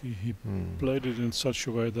unlucky. He played it in such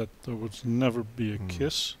a way that there would never be a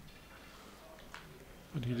kiss.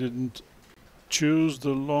 But he didn't choose the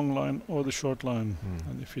long line or the short line.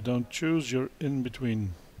 And if you don't choose, you're in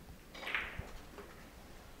between.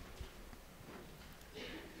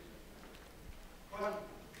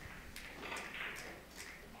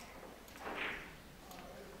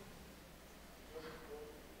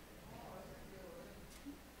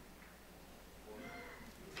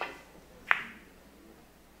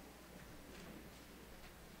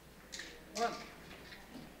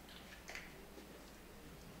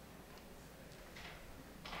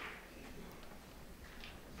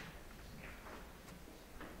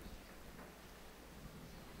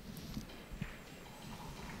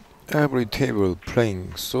 Every table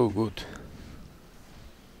playing so good.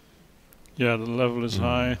 Yeah, the level is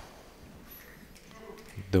high.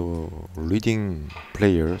 The leading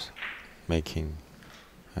players making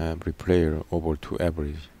every player over to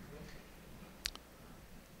average.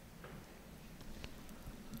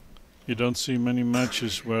 You don't see many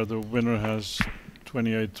matches where the winner has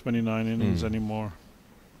 28, 29 innings anymore.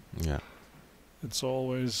 Yeah. It's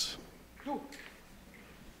always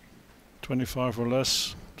 25 or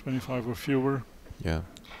less, 25 or fewer. Yeah.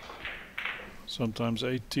 Sometimes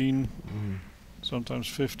 18, sometimes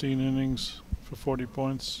 15 innings for 40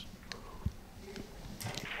 points.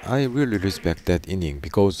 I really respect that inning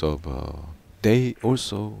because of they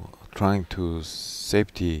also trying to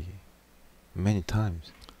safety many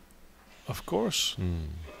times. Of course.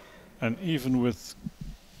 And even with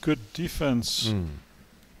good defense,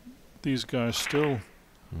 these guys still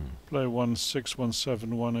play 1-6, 1-7,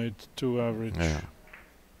 1-8, 2 average. Yeah.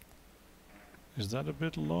 Is that a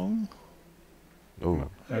bit long? Oh. No,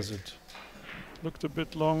 has it looked a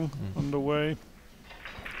bit long on the way?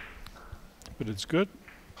 But it's good.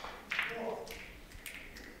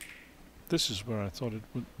 This is where I thought it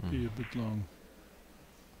would be a bit long.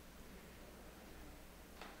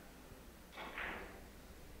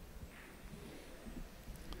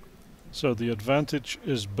 So the advantage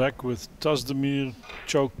is back with TASDEMIR.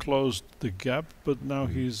 CHO closed the gap, but now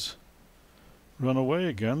he's run away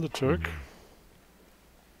again, the Turk.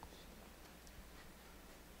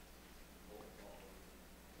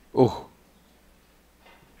 Oh.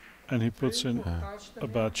 And he puts in a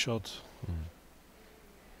bad shot.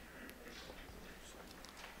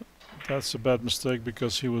 That's a bad mistake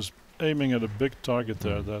because he was aiming at a big target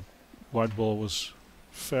there. That white ball was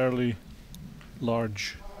fairly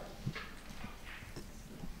large.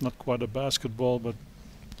 Not quite a basketball, but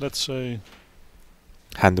let's say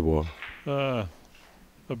Handball. a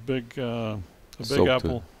big Soaked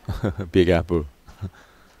apple. Big apple.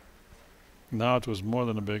 Now it was more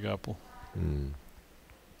than a big apple.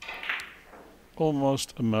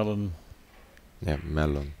 Almost a melon. Yeah,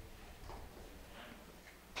 melon.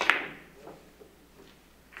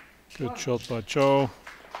 Good shot by CHO.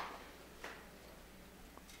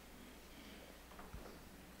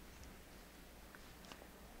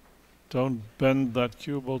 Don't bend that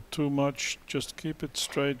cue ball too much, just keep it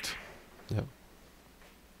straight. Yep.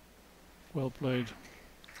 Well played.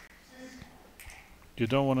 You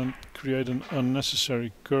don't want to create an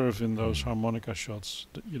unnecessary curve in those harmonica shots.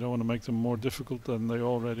 You don't want to make them more difficult than they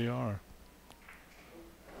already are.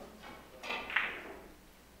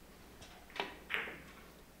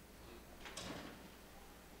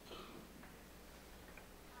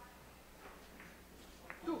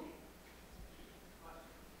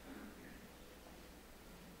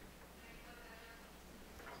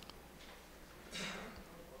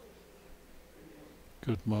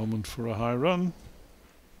 Good moment for a high run.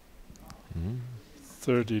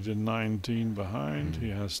 30 to 19 behind. He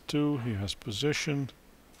has 2. He has position.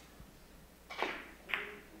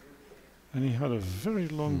 And he had a very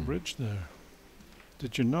long bridge there.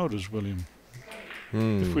 Did you notice, William?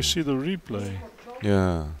 If we see the replay,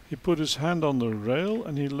 he put his hand on the rail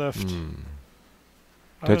and he left.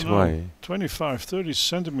 That's why 25, 30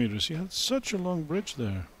 centimeters. He had such a long bridge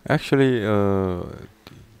there. actually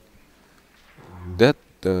that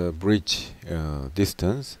bridge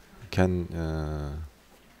distance can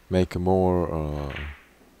make more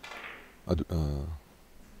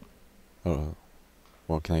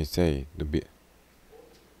what can I say, the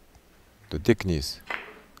thickness.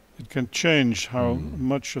 It can change how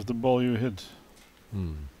much of the ball you hit.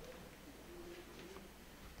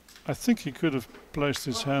 I think he could have placed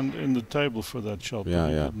his hand in the table for that shot, but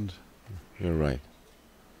he didn't. You're right.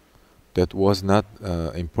 That was not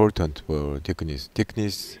important for thickness.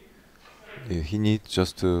 Thickness, he needs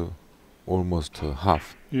just almost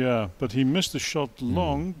half. Yeah, but he missed the shot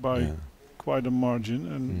long by quite a margin,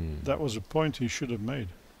 and that was a point he should have made.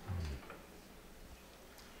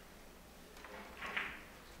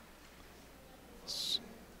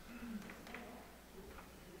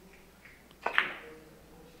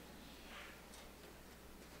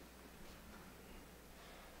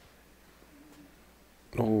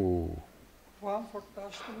 Oh. One for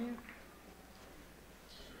TASDEMIR.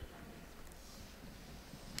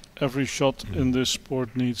 Every shot in this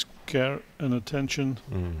sport needs care and attention.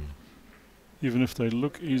 Even if they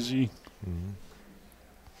look easy,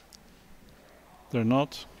 they're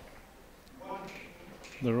not.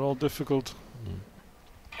 They're all difficult.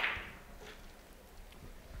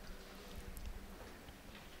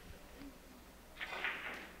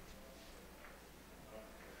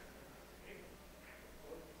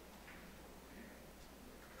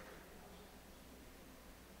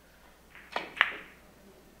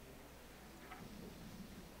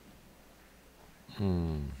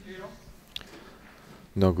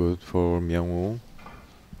 No good for Myung.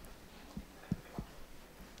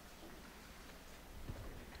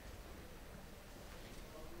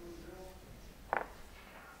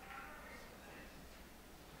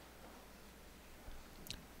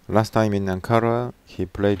 Last time in Ankara, he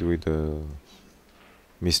played with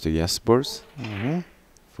Mr. Jaspers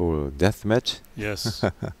for death match. Yes.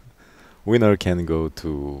 Winner can go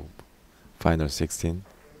to final 16.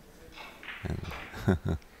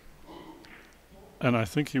 And I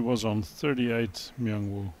think he was on 38,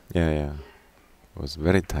 Myung. Yeah. It was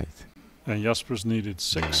very tight. And Jaspers needed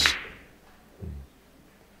 6.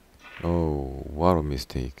 Oh, what a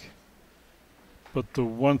mistake. But the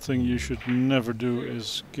one thing you should never do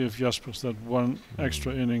is give Jaspers that one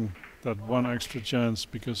extra inning, that one extra chance,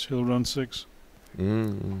 because he'll run 6.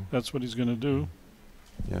 That's what he's going to do.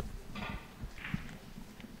 Yeah.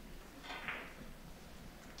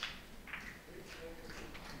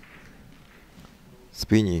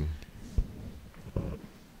 Spinning.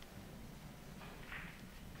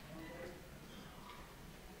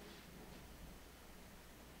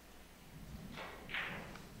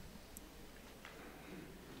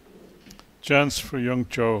 Chance for young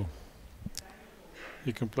CHO.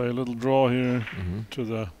 He can play a little draw here to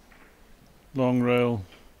the long rail.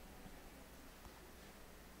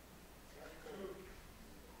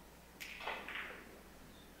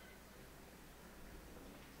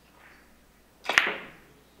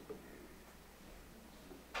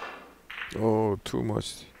 Oh, too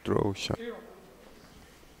much draw shot.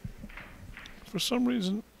 For some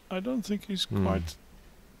reason, I don't think he's quite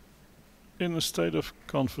in a state of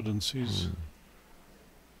confidence. He's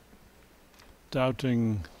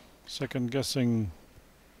doubting, second guessing,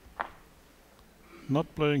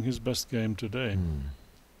 not playing his best game today.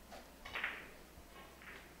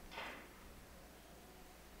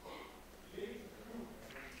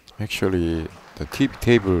 Actually, the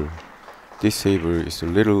table, this table is a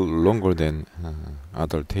little longer than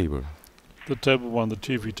other table. The table one, the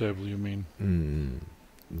TV table, you mean?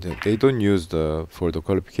 They don't use for the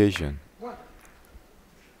qualification. What?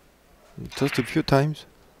 Just a few times,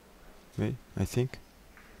 I think.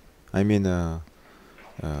 I mean,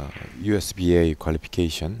 USBA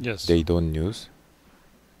qualification. Yes. They don't use.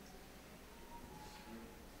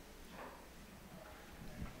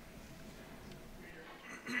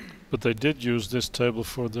 But they did use this table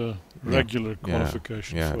for the regular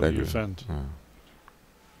qualification for regular. the event.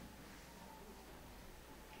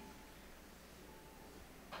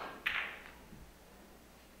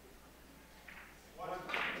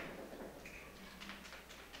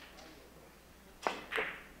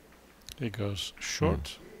 He goes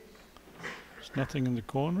short. There's nothing in the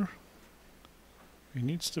corner. He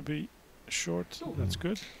needs to be short. That's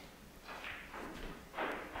good.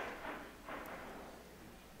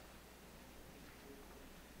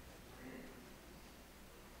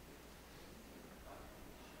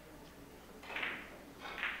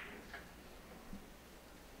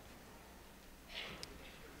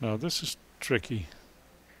 Now this is tricky.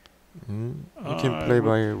 You can play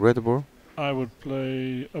by red ball. I would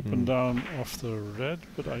play up and down off the red,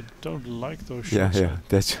 but I don't like those shots. Yeah.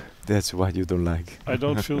 That's what you don't like. I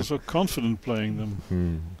don't feel so confident playing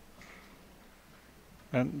them.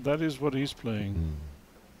 And that is what he's playing.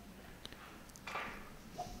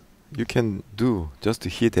 You can do just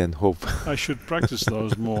hit and hope. I should practice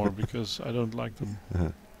those more because I don't like them.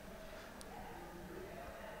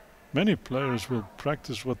 Many players will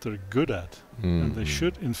practice what they're good at, and they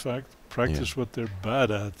should, in fact, practice what they're bad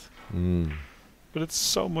at. But it's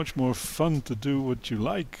so much more fun to do what you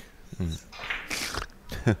like.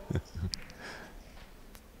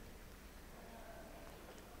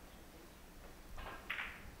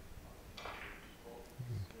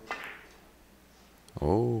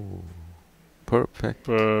 Oh, perfect.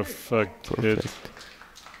 Perfect hit.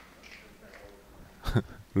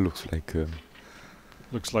 Looks like.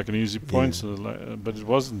 Looks like an easy point, but it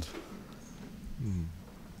wasn't.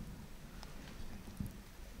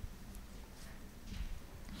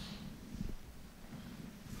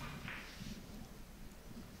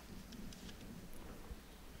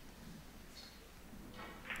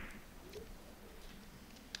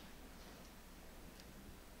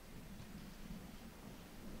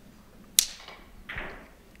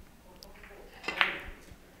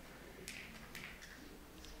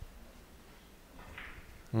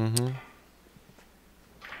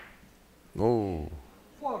 Oh.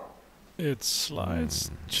 Four. It slides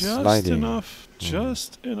just Sliding. enough,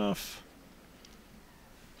 just enough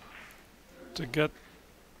to get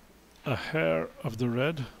a hair of the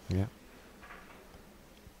red. Yeah.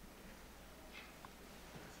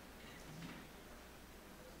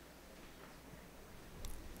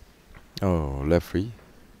 Oh, referee.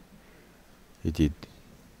 He did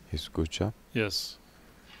his good job. Yes.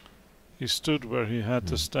 He stood where he had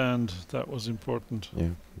to stand. That was important.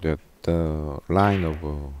 Yeah, the line of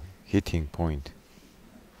hitting point,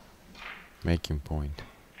 making point.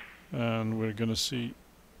 And we're gonna see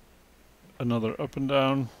another up and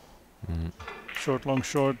down, short, long,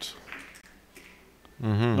 short.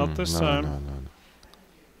 Not this time. No.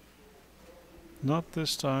 Not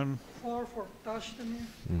this time. 4 for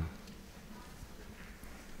TASDEMIR.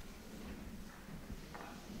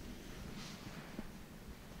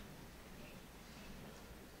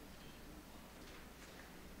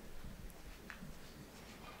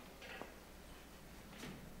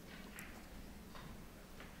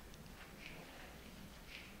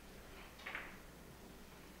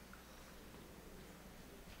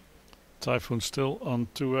 Tayfun still on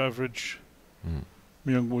 2 average.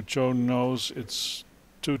 Myung knows it's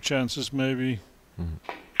 2 chances maybe,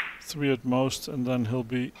 3 at most, and then he'll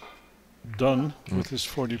be done with his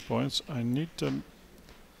 40 points. I need to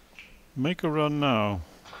make a run now.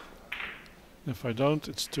 If I don't,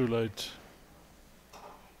 it's too late.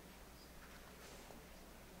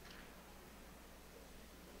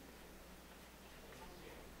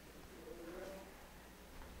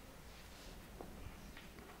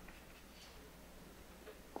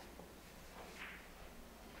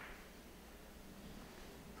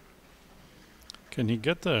 Can he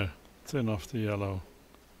get there? Thin off the yellow.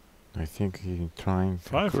 I think he's trying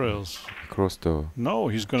 5 rails. across the. No,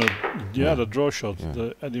 he's gonna. The draw shot,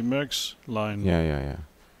 the Eddie Merckx line. Yeah.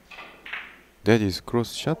 That is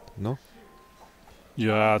cross shot, no?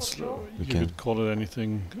 Yeah, it's you could call it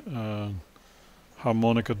anything.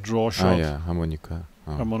 Harmonica draw shot. Yeah, harmonica.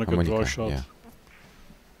 Harmonica draw shot. Yeah.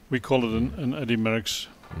 We call it an Eddie Merckx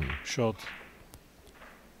shot.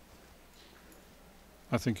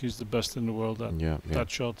 I think he's the best in the world at that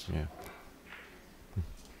shot. Yeah.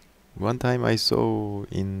 One time I saw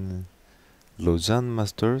in Lausanne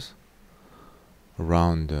Masters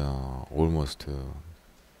around almost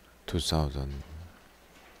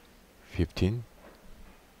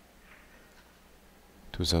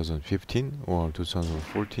 2015 or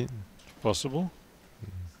 2014, Possible.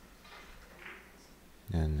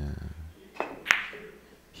 and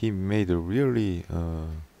he made a really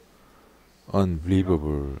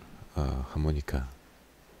unbelievable harmonica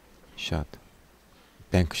shot,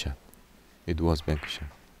 bank shot. It was bank shot.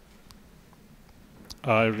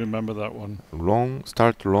 I remember that one. Long,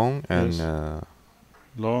 start long and Yes.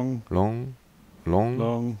 Long,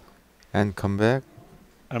 long, and come back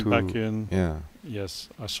and to back in. yeah, Yes,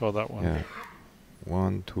 I saw that one. yeah.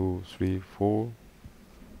 1, 2, 3, 4.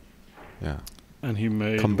 Yeah. And he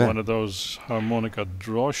made Come back. one of those harmonica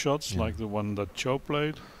draw shots, Yeah. like the one that CHO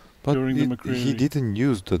played. But During the he McCreary. didn't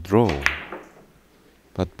use the draw.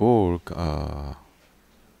 But ball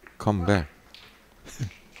come back.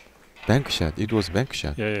 Bank shot. It was bank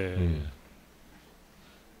shot. Yeah.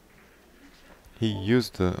 He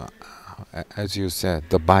used the, as you said,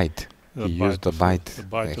 the bite. The He used the of bite the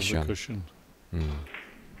bite action. of the cushion. Mm.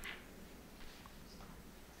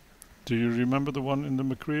 Do you remember the one in the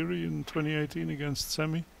McCreary in 2018 against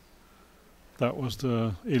Semi? That was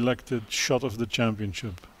the elected shot of the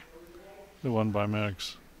championship. The one by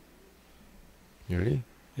Merckx. Really?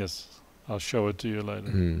 Yes, I'll show it to you later.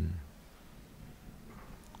 Mm.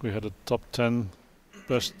 We had a top 10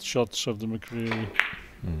 best shots of the McCreary,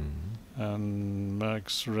 Mm. and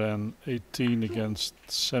Merckx ran 18 against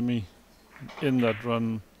Semi. In that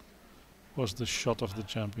run was the shot of the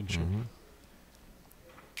championship. Mhm.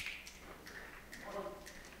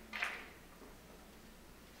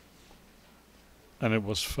 And it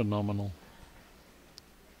was phenomenal.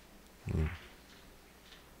 Mm.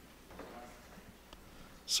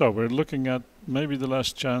 So we're looking at maybe the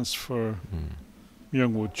last chance for Mm.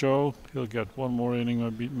 Myung Cho. He'll get one more inning,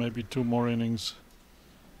 maybe two more innings.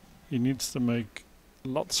 He needs to make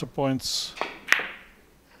lots of points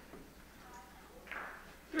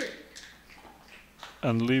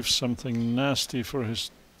and leave something nasty for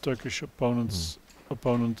his Turkish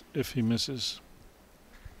opponent if he misses.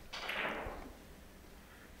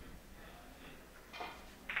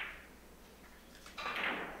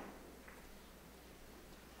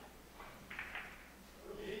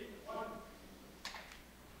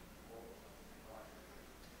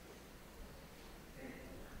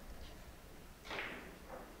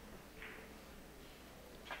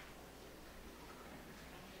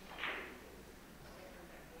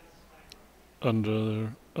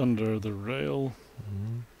 Under the rail.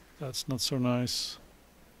 Mhm. That's not so nice.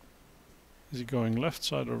 Is he going left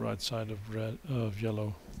side or right side of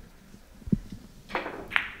yellow?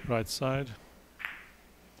 Right side.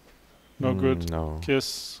 No good. No.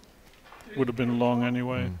 Kiss. Would have been long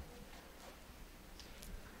anyway. Mm.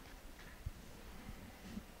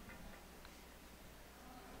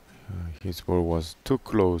 His ball was too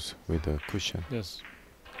close with the cushion. Yes.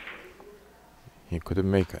 He couldn't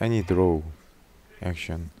make any draw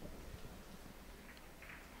action.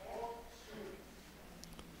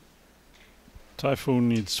 Tayfun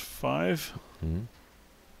needs 5. Mm.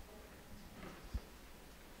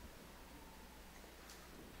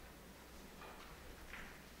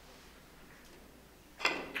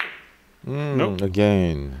 Nope.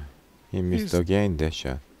 Again. He missed He's- again that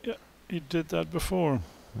shot. He did that before.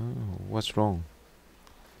 Oh, what's wrong?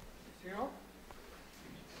 0.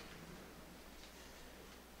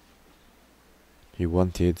 He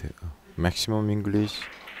wanted maximum English.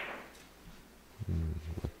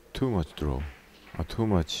 But too much draw. Too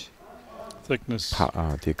much Thickness.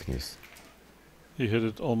 thickness. He hit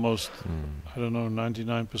it almost, Mm. I don't know,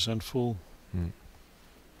 99% full. Mm.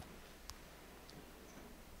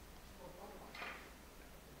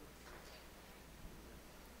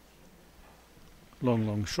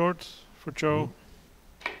 Long short for CHO.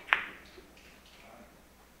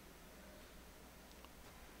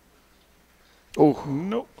 Oh.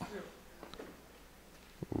 Nope.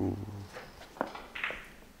 Ooh.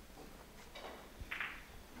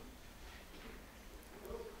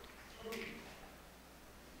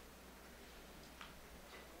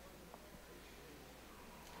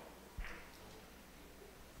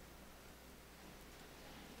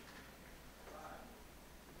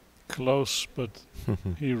 Close, but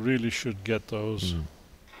he really should get those. Mm.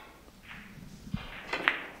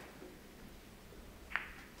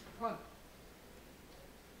 1.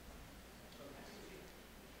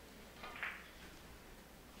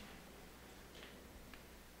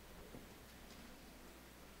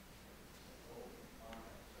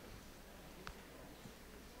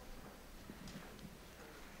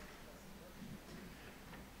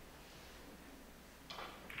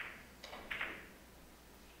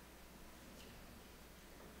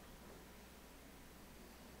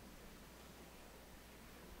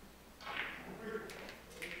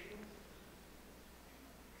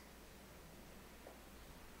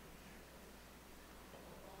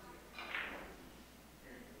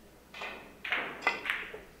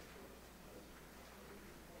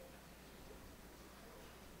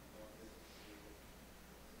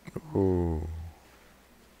 Oh.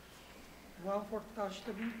 One for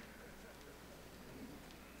TASDEMIR.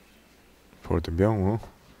 For the Myung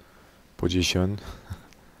position.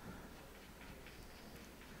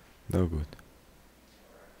 No good.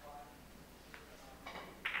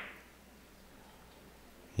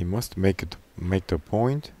 He must make the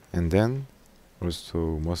point, and then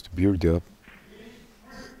also must build up.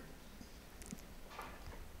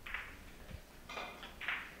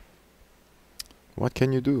 What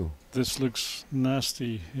can you do? This looks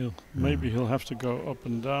nasty. Maybe he'll have to go up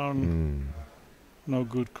and down. No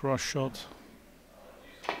good cross shot.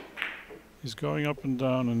 He's going up and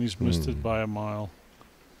down, and he's missed it by a mile.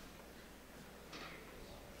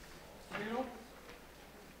 0.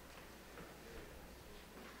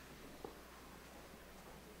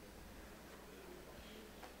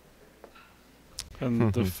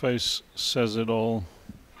 And the face says it all.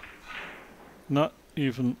 Not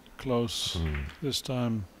even close this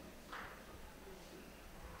time.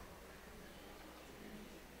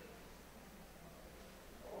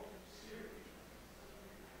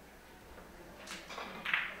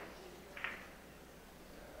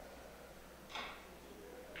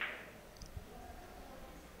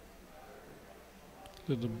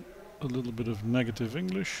 A little bit of negative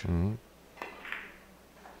English.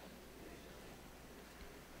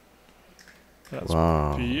 That's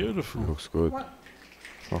beautiful. Looks good.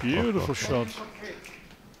 Beautiful shot.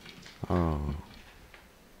 Oh.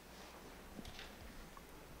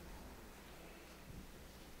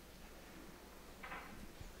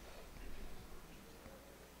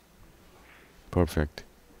 Perfect.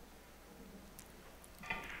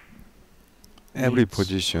 Every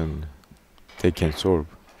position they can solve,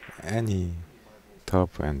 any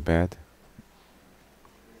tough and bad.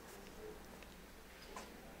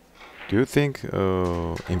 Do you think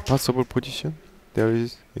impossible position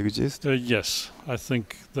exists? Yes, I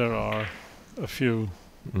think there are a few.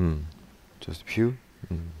 Just a few?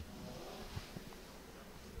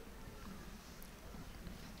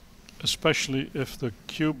 Especially if the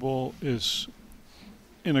cue ball is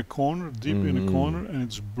in a corner, deep in a corner, and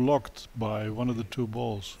it's blocked by one of the two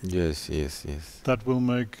balls. Yes. That will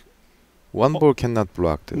make... One ball cannot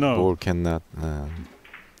block. The No. ball cannot.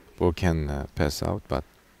 Ball can pass out, but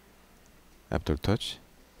after touch.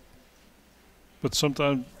 But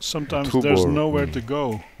sometimes Two there's ball, nowhere to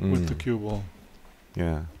go with the cue ball.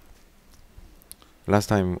 Yeah. Last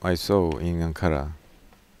time I saw in Ankara,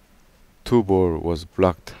 two ball was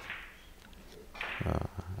blocked.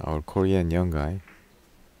 Our Korean young guy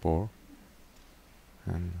ball,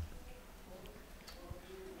 and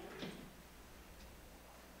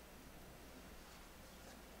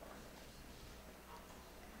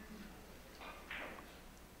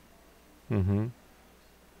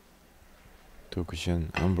two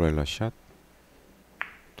cushion umbrella shot.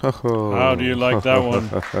 How do you like that one?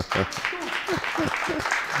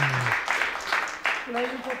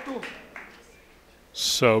 Playing for 2.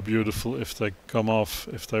 So beautiful if they come off,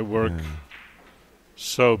 if they work.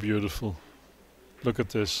 So beautiful. Look at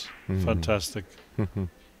this. Fantastic.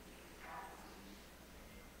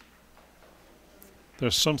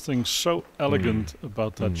 There's something so elegant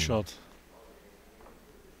about that shot.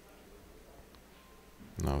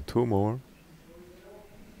 Now two more.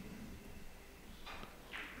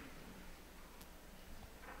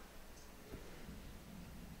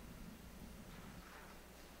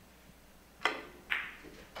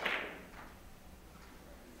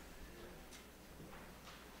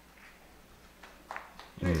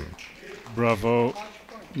 Bravo,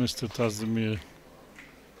 Mr. TASDEMIR.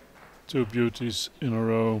 Two beauties in a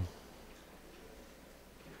row.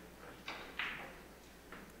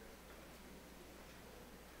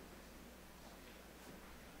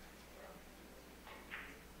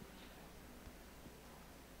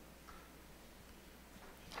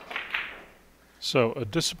 So a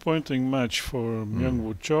disappointing match for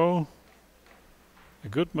Myung Cho. A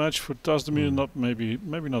good match for TASDEMIR. Not maybe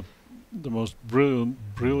not the most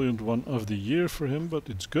brilliant one of the year for him, but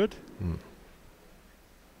it's good. And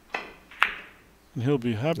he'll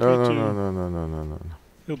be happy No.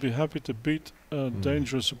 He'll be happy to beat a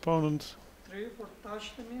dangerous opponent. 3 for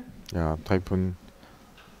TASDEMIR. Yeah, Tayfun.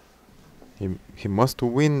 He must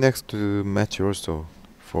win next match also,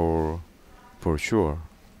 for sure.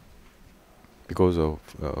 Because of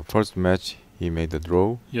first match he made a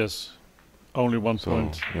draw. Yes, only 1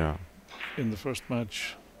 point Yeah. in the first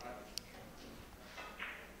match.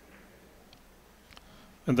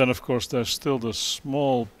 And then of course there's still the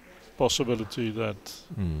small possibility that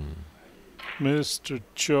Mr.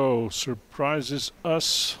 Cho surprises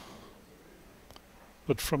us.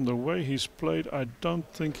 but from the way he's played, I don't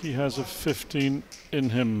think he has a 15 in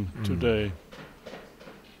him today.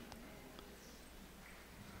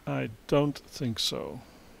 I don't think so.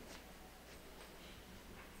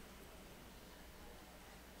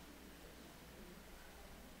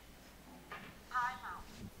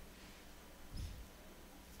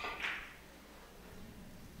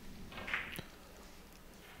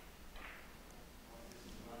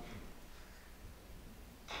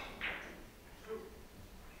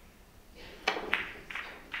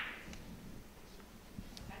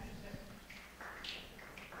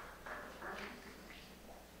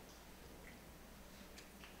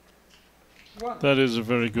 That is a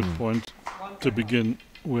very good point to begin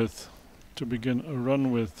with, to begin a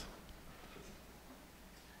run with.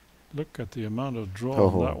 Look at the amount of draw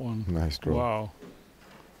on that one. Nice draw. Wow.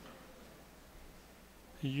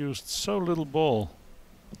 He used so little ball.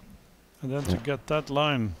 And then to get that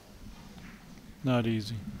line, not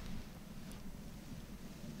easy.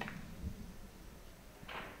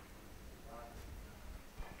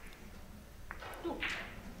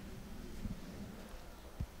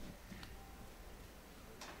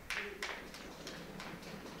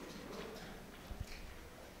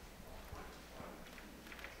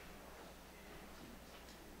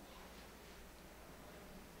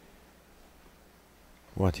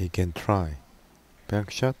 What he can try?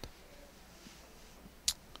 Back shot?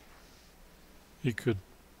 He could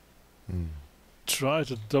try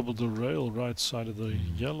to double the rail right side of the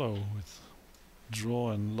yellow with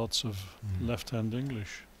draw and lots of left-hand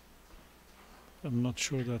English. I'm not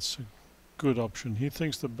sure that's a good option. He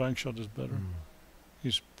thinks the bank shot is better.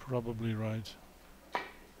 He's probably right.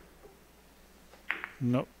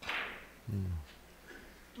 No.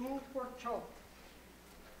 2 for CHO.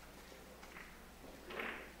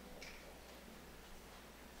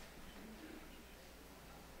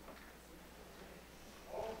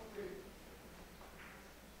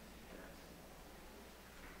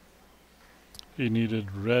 He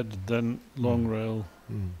needed red, then long rail,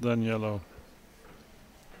 then yellow.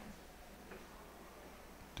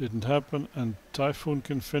 Didn't happen, and Tayfun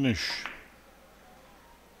can finish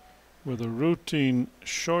with a routine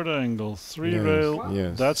short angle, 3 rail.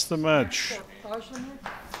 Yes. That's the match. For TASDEMIR.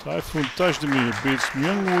 Tayfun TASDEMIR beats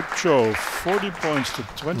Myung CHO 40 points to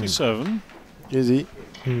 27. Easy.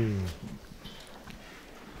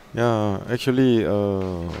 Yeah, actually,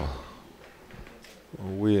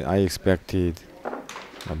 I expected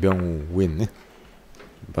Myung win,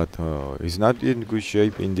 but he's not in good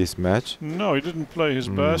shape in this match. No, he didn't play his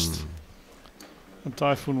best. And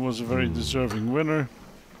Tayfun was a very deserving winner.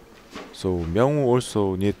 So Myung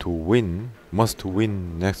also need to win, must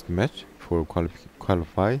win next match for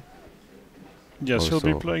qualify. Yes, he'll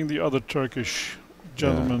be Also, playing the other Turkish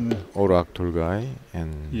gentleman. Orak Turgay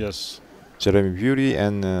and Yes. Jeremy Beauty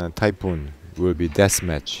and Tayfun will be death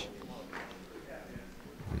match.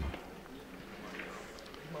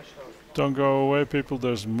 Don't go away, people.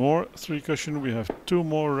 There's more 3 cushion. We have 2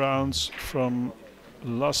 more rounds from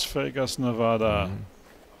Las Vegas, Nevada.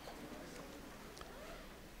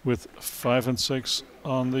 With 5&Six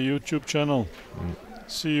on the YouTube channel.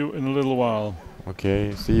 See you in a little while.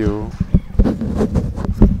 Okay, see you.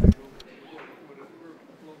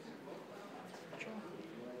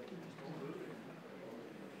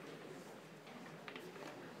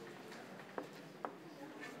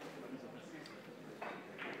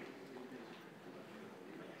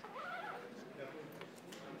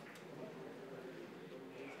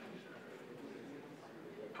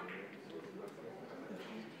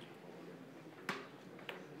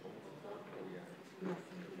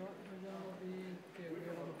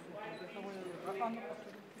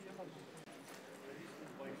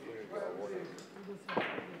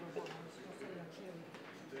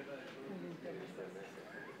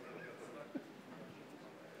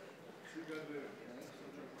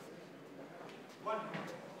 One.